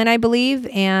in Portland, I believe,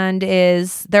 and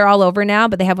they're all over now,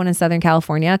 but they have one in Southern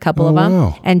California, a couple of them,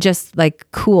 wow. and just like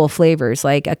cool flavors,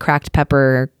 like a cracked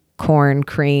pepper, corn,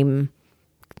 cream,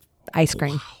 ice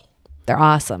cream. They're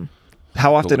awesome.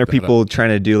 How often are look that people trying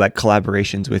to do like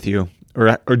collaborations with you?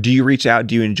 Or do you reach out?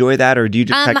 Do you enjoy that? Or do you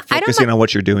just like I don't focusing know. on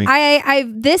what you're doing? I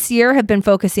this year have been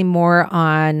focusing more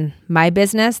on my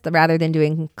business rather than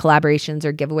doing collaborations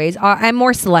or giveaways. I'm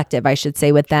more selective, I should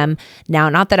say, with them now.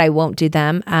 Not that I won't do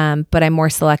them, but I'm more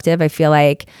selective. I feel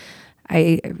like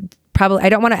I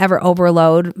don't want to ever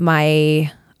overload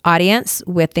my audience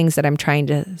with things that I'm trying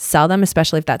to sell them,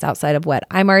 especially if that's outside of what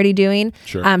I'm already doing.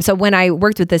 Sure. So when I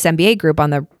worked with this MBA group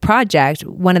on the project,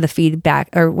 one of the feedback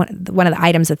or one of the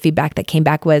items of feedback that came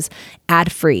back was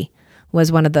ad free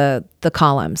was one of the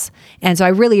columns. And so I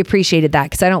really appreciated that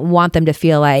because I don't want them to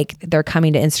feel like they're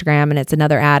coming to Instagram and it's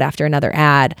another ad after another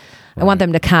ad. Right. I want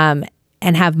them to come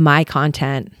and have my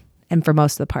content and for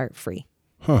most of the part free.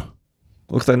 Huh.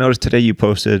 Looks like I noticed today you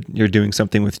posted you're doing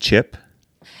something with Chip.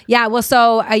 Yeah, well,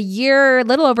 so a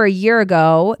little over a year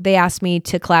ago, they asked me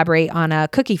to collaborate on a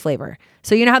cookie flavor.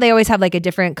 So you know how they always have like a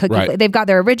different cookie Right. They've got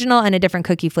their original and a different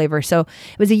cookie flavor. So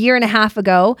it was a year and a half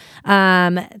ago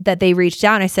that they reached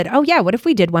out and I said, oh yeah, what if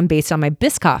we did one based on my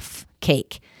Biscoff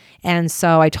cake? And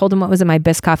so I told them what was in my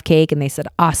Biscoff cake and they said,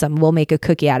 awesome, we'll make a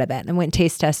cookie out of it. And went and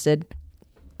taste tested.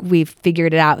 We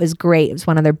figured it out. It was great. It was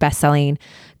one of their best-selling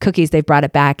cookies. They've brought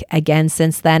it back again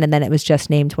since then. And then it was just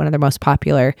named one of their most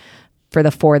popular for the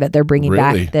 4 that they're bringing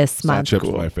Really? back this Salt month. chip's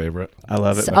Cool. my favorite. I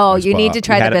love it. So- my you need spot. to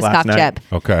try We the had it last Biscoff night. chip.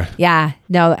 Okay. Yeah,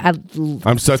 no,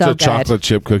 I'm such so a good. chocolate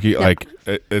chip cookie. Like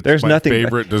it's There's my nothing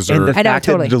favorite and dessert. the I know, fact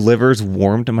totally. it delivers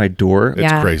warm to my door. It's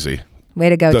Yeah. crazy. Way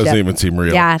to go, Doesn't Chip. even seem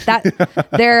real. Yeah,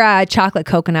 their chocolate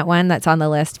coconut one that's on the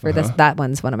list for this. That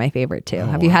one's one of my favorite too.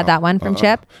 Have you had that one from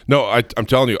Chip? No, I'm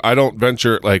telling you, I don't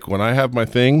venture. Like when I have my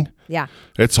thing, Yeah.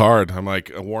 it's hard. I'm like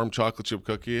a warm chocolate chip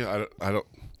cookie. I don't.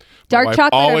 Dark my wife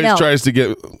chocolate or always milk? tries to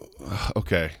get.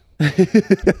 Okay.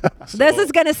 This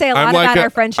is going to say a lot about our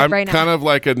friendship I'm right now. kind of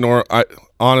like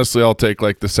honestly, I'll take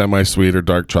like the semi-sweet or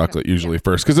dark chocolate usually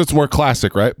first because it's more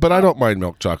classic, right? But I don't mind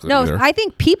milk chocolate No, either. I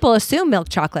think people assume milk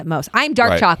chocolate most. I'm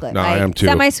dark Right. chocolate. No, I am too.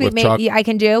 Semi-sweet With maybe I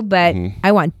can do, but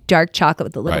I want dark chocolate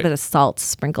with a little Right. bit of salt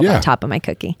sprinkled Yeah. on top of my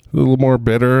cookie. A little more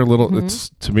bitter, a little. Mm-hmm. It's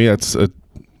to me, it's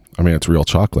real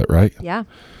chocolate, right? Yeah.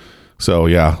 So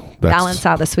yeah, that's Balance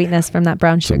out the sweetness from that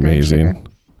brown sugar. and amazing.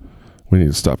 We need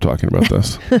to stop talking about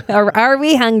this. sugar. Are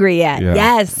we hungry yet? Yeah.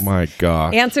 Yes. My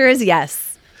God. Answer is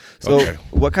yes. So Okay.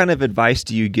 what kind of advice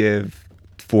do you give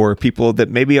for people that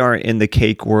maybe aren't in the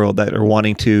cake world that are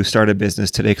wanting to start a business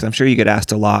today? Because I'm sure you get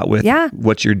asked a lot with Yeah.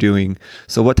 what you're doing.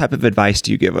 So what type of advice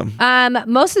do you give them?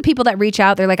 Most of the people that reach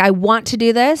out, they're like, I want to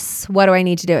do this. What do I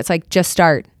need to do? It's like, just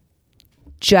start.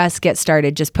 Just get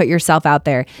started. Just put yourself out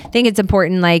there. I think it's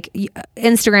important. Like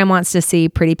Instagram wants to see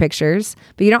pretty pictures,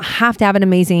 but you don't have to have an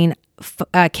amazing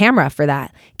camera for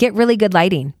that. Get really good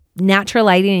lighting. Natural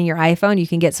lighting in your iPhone, you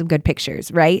can get some good pictures,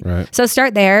 right? So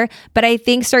start there. But I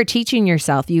think start teaching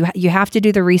yourself. You have to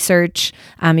do the research.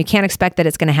 You can't expect that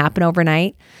it's going to happen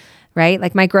overnight, right?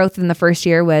 Like my growth in the first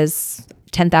year was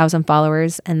 10,000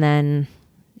 followers, and then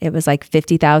it was like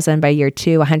 50,000 by year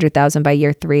 2, 100,000 by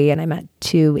year 3, and I'm at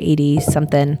 280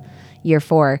 something year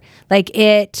 4. Like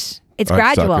it's I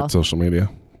gradual. suck at social media.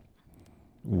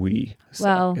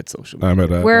 Well, at social media. I'm at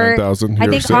 9,000. I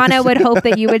think Anna would hope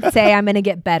that you would say, I'm going to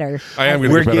get better. I am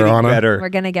going to get better, Anna. We're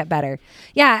going to get better.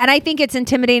 Yeah. And I think it's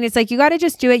intimidating. It's like, you got to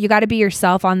just do it. You got to be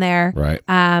yourself on there. Right.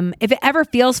 If it ever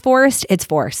feels forced, it's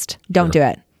forced. Don't do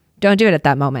it. Don't do it at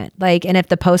that moment. Like, and if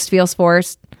the post feels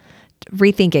forced,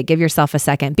 rethink it. Give yourself a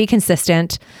second. Be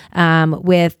consistent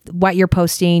with what you're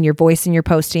posting, your voice in your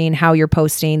posting, how you're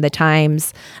posting, the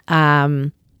times,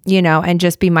 and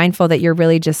just be mindful that you're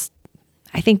really just,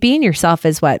 I think being yourself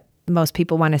is what most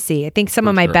people want to see. I think some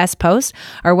of my best posts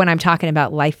are when I'm talking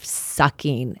about life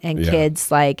sucking and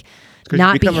kids like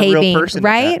not behaving, a real person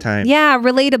right? at that time. Yeah,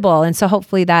 relatable. And so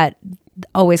hopefully that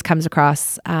always comes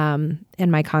across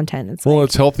in my content.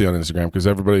 It's healthy on Instagram because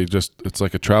everybody it's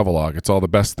like a travelogue. It's all the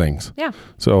best things. Yeah.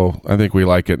 So I think we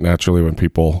like it naturally when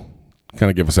people kind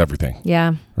of give us everything.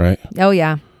 Yeah. Right? Oh,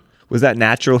 yeah. Was that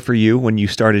natural for you when you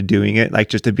started doing it? Like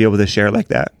just to be able to share like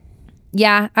that?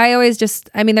 Yeah, I always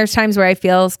there's times where I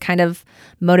feel kind of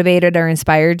motivated or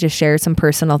inspired to share some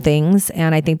personal things.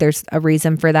 And I think there's a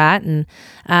reason for that. And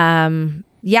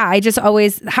I just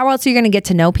always, how else are you going to get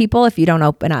to know people if you don't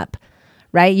open up?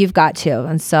 Right? You've got to.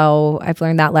 And so I've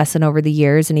learned that lesson over the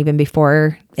years and even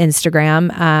before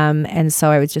Instagram. And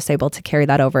so I was just able to carry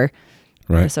that over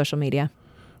to social media.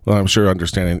 Well, I'm sure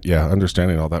understanding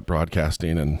all that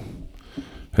broadcasting and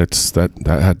that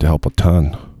had to help a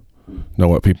ton. Know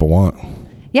what people want.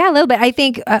 Yeah, a little bit. I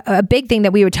think a big thing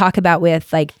that we would talk about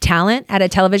with like talent at a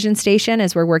television station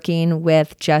as we're working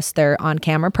with just their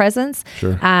on-camera presence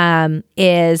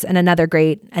is, and another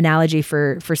great analogy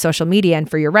for social media and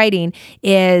for your writing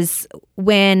is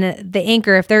when the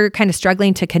anchor, if they're kind of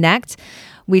struggling to connect,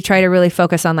 we try to really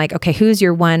focus on like, okay, who's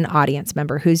your one audience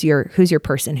member? Who's your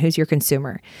person? Who's your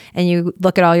consumer? And you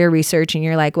look at all your research and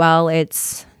you're like, well,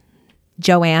 it's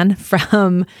Joanne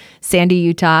from Sandy,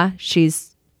 Utah.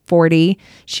 She's 40.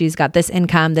 She's got this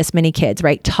income, this many kids,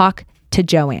 right? Talk to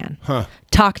Joanne.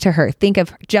 Talk to her. Think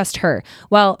of just her.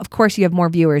 Well, of course you have more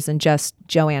viewers than just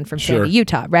Joanne from Sandy,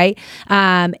 Utah, right?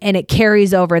 And it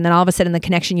carries over. And then all of a sudden the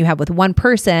connection you have with one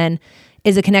person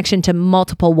is a connection to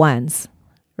multiple ones,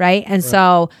 right? And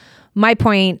so my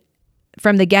point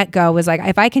from the get-go was like,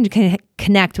 if I can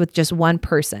connect with just one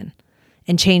person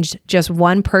and change just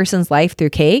one person's life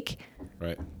through cake,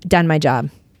 done my job.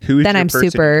 Who is then your I'm person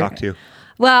super. you talk to?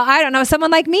 Well, I don't know, someone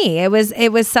like me. It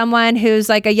was someone who's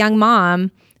like a young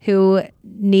mom who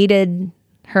needed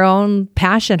her own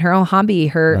passion, her own hobby,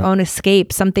 her own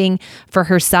escape, something for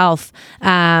herself.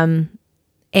 And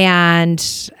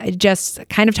just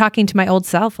kind of talking to my old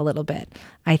self a little bit,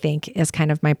 I think is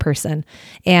kind of my person.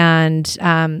 And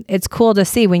it's cool to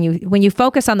see when you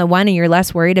focus on the one and you're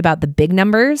less worried about the big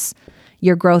numbers,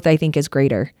 your growth, I think, is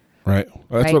greater. Right.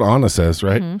 Well, that's what Anna says,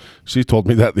 right? Mm-hmm. She told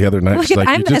me that the other night. She's like,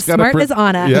 I'm as smart as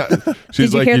Anna. Yeah.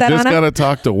 She's like, you just got to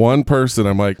talk to one person.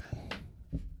 I'm like,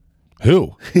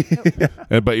 who?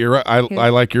 But you're right. I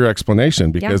like your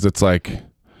explanation because it's like,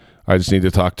 I just need to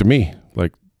talk to me.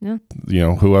 Like,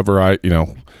 whoever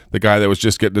the guy that was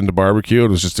just getting into barbecue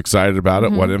and was just excited about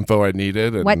it, what info I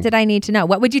needed. And what did I need to know?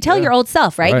 What would you tell your old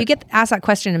self, right? You get asked that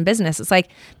question in business. It's like,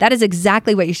 that is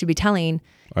exactly what you should be telling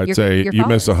I'd say you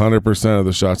miss 100% of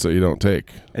the shots that you don't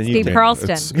take. And Steve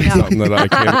Carlston. It's something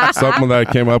that I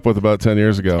came up with about 10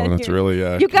 years ago, and it's really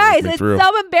you guys, it's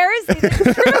so embarrassing. It's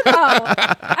true though.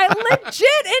 I legit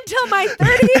until my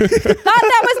 30s thought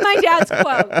that was my dad's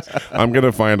quote. I'm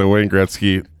gonna find a Wayne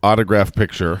Gretzky autograph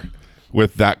picture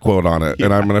with that quote on it,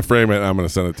 and I'm gonna frame it and I'm gonna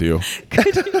send it to you.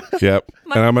 Yep.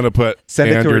 And I'm gonna put send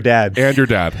it to her dad and your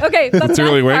dad. Okay, but it's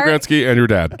really Wayne Gretzky and your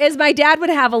dad. Is my dad would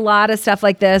have a lot of stuff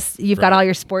like this. You've got all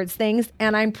your sports things,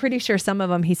 and I'm pretty sure some of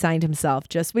them he signed himself.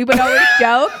 We would always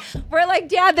joke. We're like,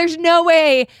 Dad, there's no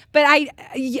way. But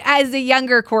as a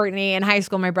younger Courtney in high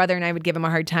school, my brother and I would give him a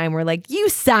hard time. We're like, you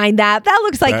signed that. That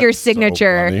looks like your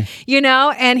signature,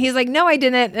 And he's like, no, I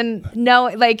didn't. And no,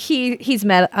 like he's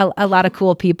met a lot of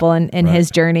cool people in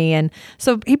his journey, and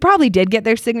so he probably did get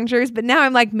their signatures. But now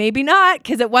I'm like, maybe not.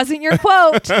 Because it wasn't your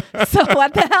quote. So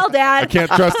what the hell, Dad? I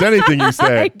can't trust anything you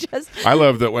say. I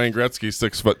love that Wayne Gretzky's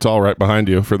 6 foot tall right behind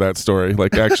you for that story.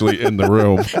 Like actually in the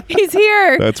room. He's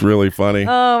here. That's really funny.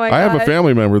 Oh my God. I have a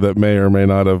family member that may or may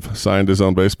not have signed his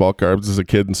own baseball cards as a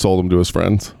kid and sold them to his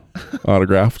friends.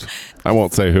 Autographed. I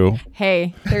won't say who.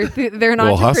 Hey, they're an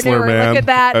well, entrepreneur. Hustler, man. Look at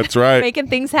that. That's right. Making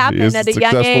things happen He's at a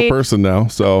young successful age. person now.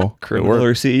 So criminal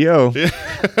or CEO.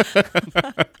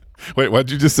 Wait, what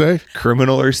did you just say?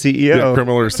 Criminal or CEO. Yeah,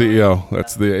 criminal or CEO.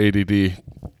 That's the ADD.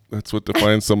 That's what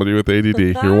defines somebody with ADD.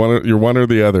 You're one or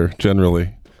the other,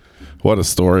 generally. What a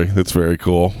story. That's very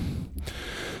cool.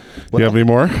 Do you have any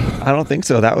more? I don't think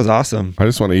so. That was awesome. I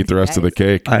just want to eat the rest of the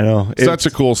cake. I know. Such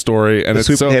a cool story. And the it's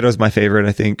sweet so, potato is my favorite,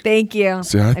 I think. Thank you.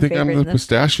 See, I think I'm the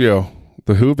pistachio,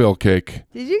 the Whoville cake.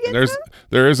 Did you get some?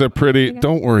 There is a pretty,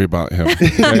 don't worry about him.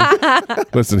 Okay?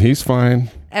 Listen, he's fine.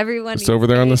 Everyone It's over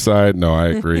there on the side. No, I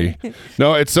agree.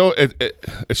 No, it's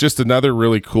it's just another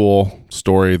really cool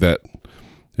story that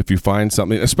if you find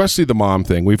something, especially the mom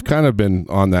thing, we've kind of been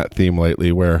on that theme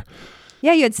lately where you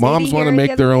had moms want to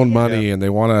make their own money and they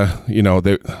want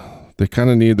to, they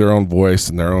kind of need their own voice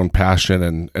and their own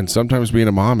passion. And sometimes being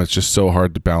a mom, it's just so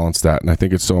hard to balance that. And I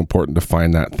think it's so important to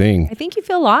find that thing. I think you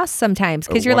feel lost sometimes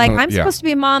because you're like, I'm supposed to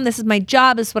be a mom. This is my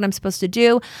job. This is what I'm supposed to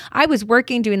do. I was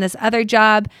working, doing this other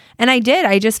job. And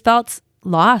I just felt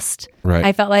lost. Right.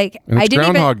 I felt like and it's I didn't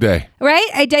Groundhog Day. Right.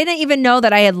 I didn't even know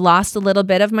that I had lost a little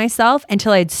bit of myself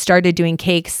until I had started doing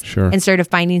cakes and started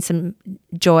finding some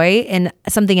joy in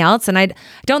something else. And I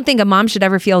don't think a mom should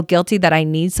ever feel guilty that I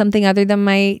need something other than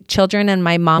my children and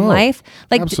my mom life.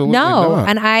 Like, absolutely no. not.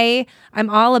 And I'm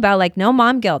all about like, no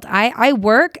mom guilt. I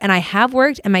work and I have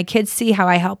worked and my kids see how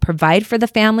I help provide for the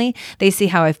family. They see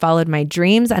how I followed my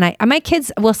dreams. And my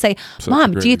kids will say,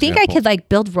 Mom, do you think I could like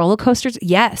build roller coasters?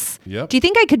 Yes. Yep. Do you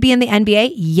think I could be in the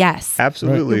NBA? Yes.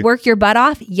 Absolutely. You work your butt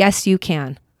off? Yes, you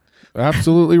can.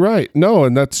 Absolutely right. No,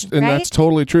 and that's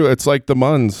totally true. It's like the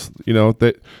Munns,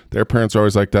 their parents are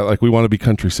always like that. Like, we want to be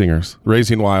country singers.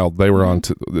 Raising Wild, they were on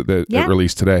it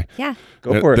released today. Yeah.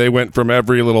 Go for it. They went from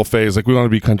every little phase, like, we want to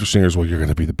be country singers. Well, you're going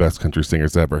to be the best country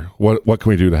singers ever. What can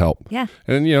we do to help? Yeah.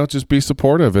 And just be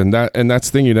supportive. And that's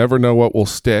the thing. You never know what will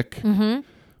stick. Mm-hmm.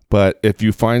 But if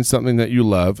you find something that you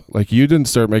love, like you didn't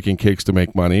start making cakes to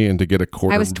make money and to get a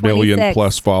 250,000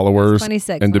 plus followers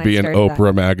and to be in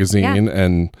Oprah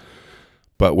magazine.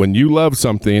 But when you love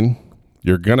something,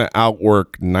 you're going to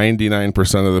outwork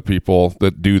 99% of the people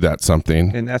that do that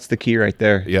something. And that's the key right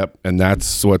there. Yep. And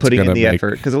that's what's putting going to in the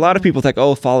effort. Because a lot of people think,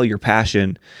 follow your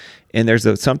passion. And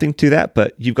there's something to that,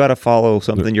 but you've got to follow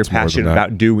something you're passionate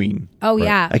about doing. Oh, right?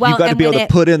 Yeah. Like, you've got to be able to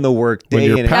put in the work day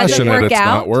when you're passionate, it's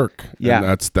not work. Yeah.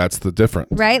 And that's the difference.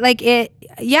 Right? Like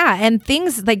and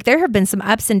things like there have been some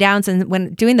ups and downs. And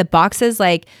when doing the boxes,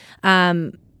 like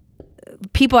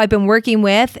people I've been working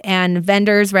with and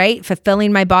vendors, right?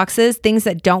 Fulfilling my boxes, things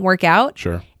that don't work out.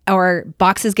 Sure. Or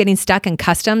boxes getting stuck in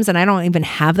customs and I don't even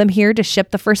have them here to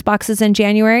ship the first boxes in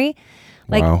January.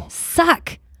 Like,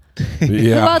 suck.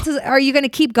 Yeah. Who else are you going to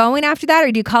keep going after that,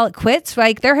 or do you call it quits?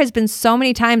 Like, there has been so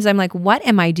many times I'm like, what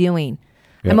am I doing?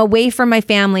 Yep. I'm away from my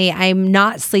family. I'm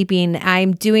not sleeping.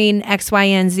 I'm doing X, Y,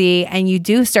 and Z. And you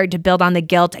do start to build on the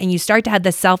guilt and you start to have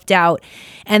the self-doubt.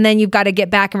 And then you've got to get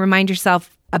back and remind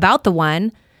yourself about the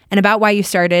one and about why you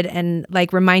started and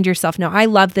like remind yourself, no, I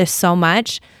love this so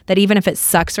much that even if it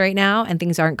sucks right now and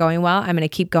things aren't going well, I'm going to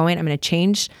keep going. I'm going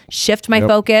to shift my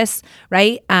focus,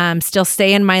 right? Still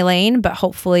stay in my lane, but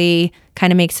hopefully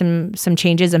kind of make some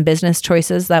changes and business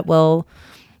choices that will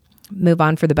move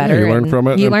on for the better. You learn from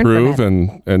it and improve.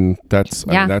 And that's,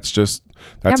 I mean,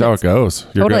 that's how it goes.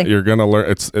 You're going to learn.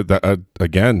 It's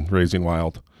again, Raising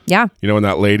Wild. Yeah. When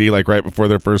that lady, like right before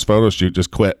their first photo shoot,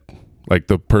 just quit, like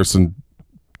the person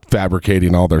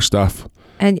fabricating all their stuff,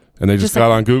 and they just got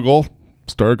on Google,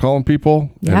 started calling people,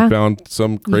 and found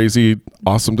some crazy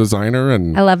awesome designer.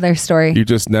 And I love their story. You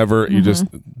just never,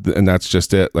 and that's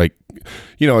just it. Like,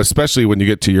 especially when you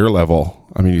get to your level,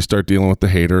 I mean, you start dealing with the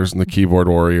haters and the keyboard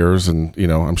warriors, and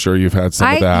I'm sure you've had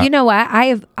some of that. You know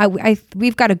what?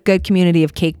 We've got a good community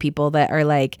of cake people that are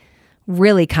like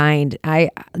really kind. I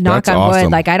knock on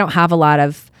wood, like I don't have a lot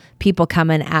of people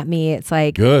coming at me. It's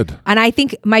like good. And I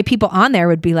think my people on there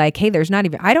would be like, hey,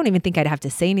 I don't even think I'd have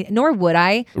to say anything, nor would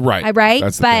I. Right. Right.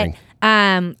 That's the thing.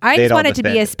 I just want it to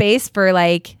be a space for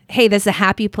like, hey, this is a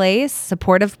happy place,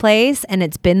 supportive place. And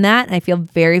it's been that. And I feel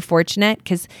very fortunate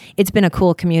because it's been a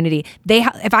cool community.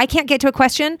 If I can't get to a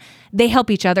question, they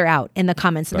help each other out in the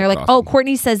comments. And they're like, awesome. Oh,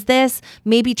 Courtney says this,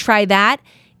 maybe try that.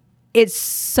 It's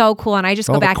so cool. And I just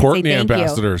go back and say Courtney thank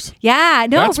ambassadors. You. Yeah.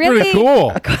 No, that's really. Pretty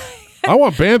cool. I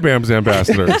want Bam Bam's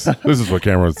ambassadors. This is what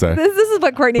Cameron would say. This is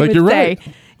what Courtney would you're say.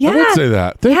 Right. Yeah. I would say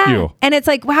that. Thank you. And it's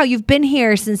like, wow, you've been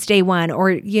here since day one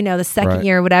or, the second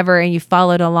year or whatever, and you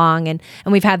followed along and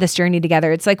we've had this journey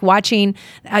together. It's like watching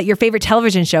your favorite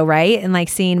television show, right? And like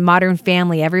seeing Modern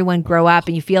Family, everyone grow up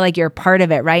and you feel like you're a part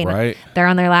of it, right? Right. And they're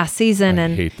on their last season. I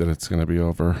hate that it's going to be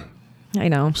over. I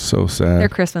know. So sad. Their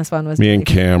Christmas one was Me and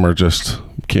Cam are just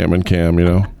Cam and Cam,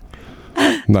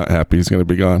 not happy he's going to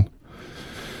be gone.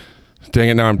 Dang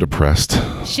it, now I'm depressed.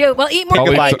 Shoot, well, eat more Take a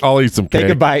cake. bite. I'll eat some cake.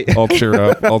 Take a bite. I'll cheer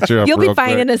up. You'll be real fine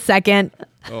quick. in a second.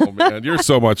 Oh man, you're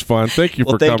so much fun. Thank you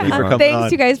Well, for thank coming. you for on. coming. Thanks,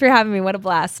 on. you guys, for having me. What a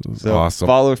blast. So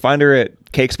Awesome. find her at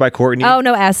Cakes by Courtney. Oh,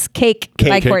 no S. Cake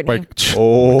by Cake Courtney.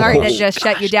 Oh. Sorry to just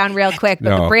shut you down real quick, but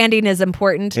No. the branding is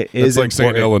important. It It's is like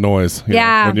saying important. Illinois. you know,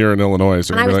 Yeah. when you're in Illinois.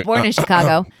 And I was born in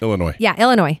Chicago. Illinois. Yeah,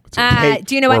 Illinois. Cake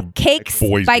Do you know or what? Cakes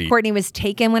Boise. by Courtney was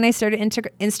taken when I started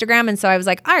Instagram. And so I was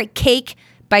like, all right, Cake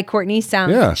by Courtney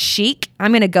sounds Yeah. chic.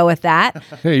 I'm going to go with that.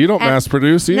 Hey, you don't And- mass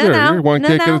produce either. No, You're one no,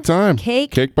 cake no. at a time.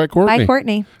 Cake by Courtney. By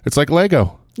Courtney. It's like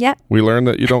Lego. Yep. We learned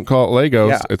that you don't call it Legos.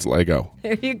 Yeah. It's Lego.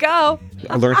 There you go.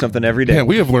 I learn something every day. Man,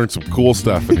 we have learned some cool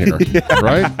stuff in here,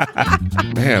 right?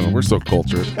 Man, we're so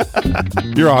cultured.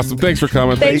 You're awesome. Thanks for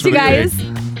coming. Thanks, for you the cake.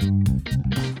 guys.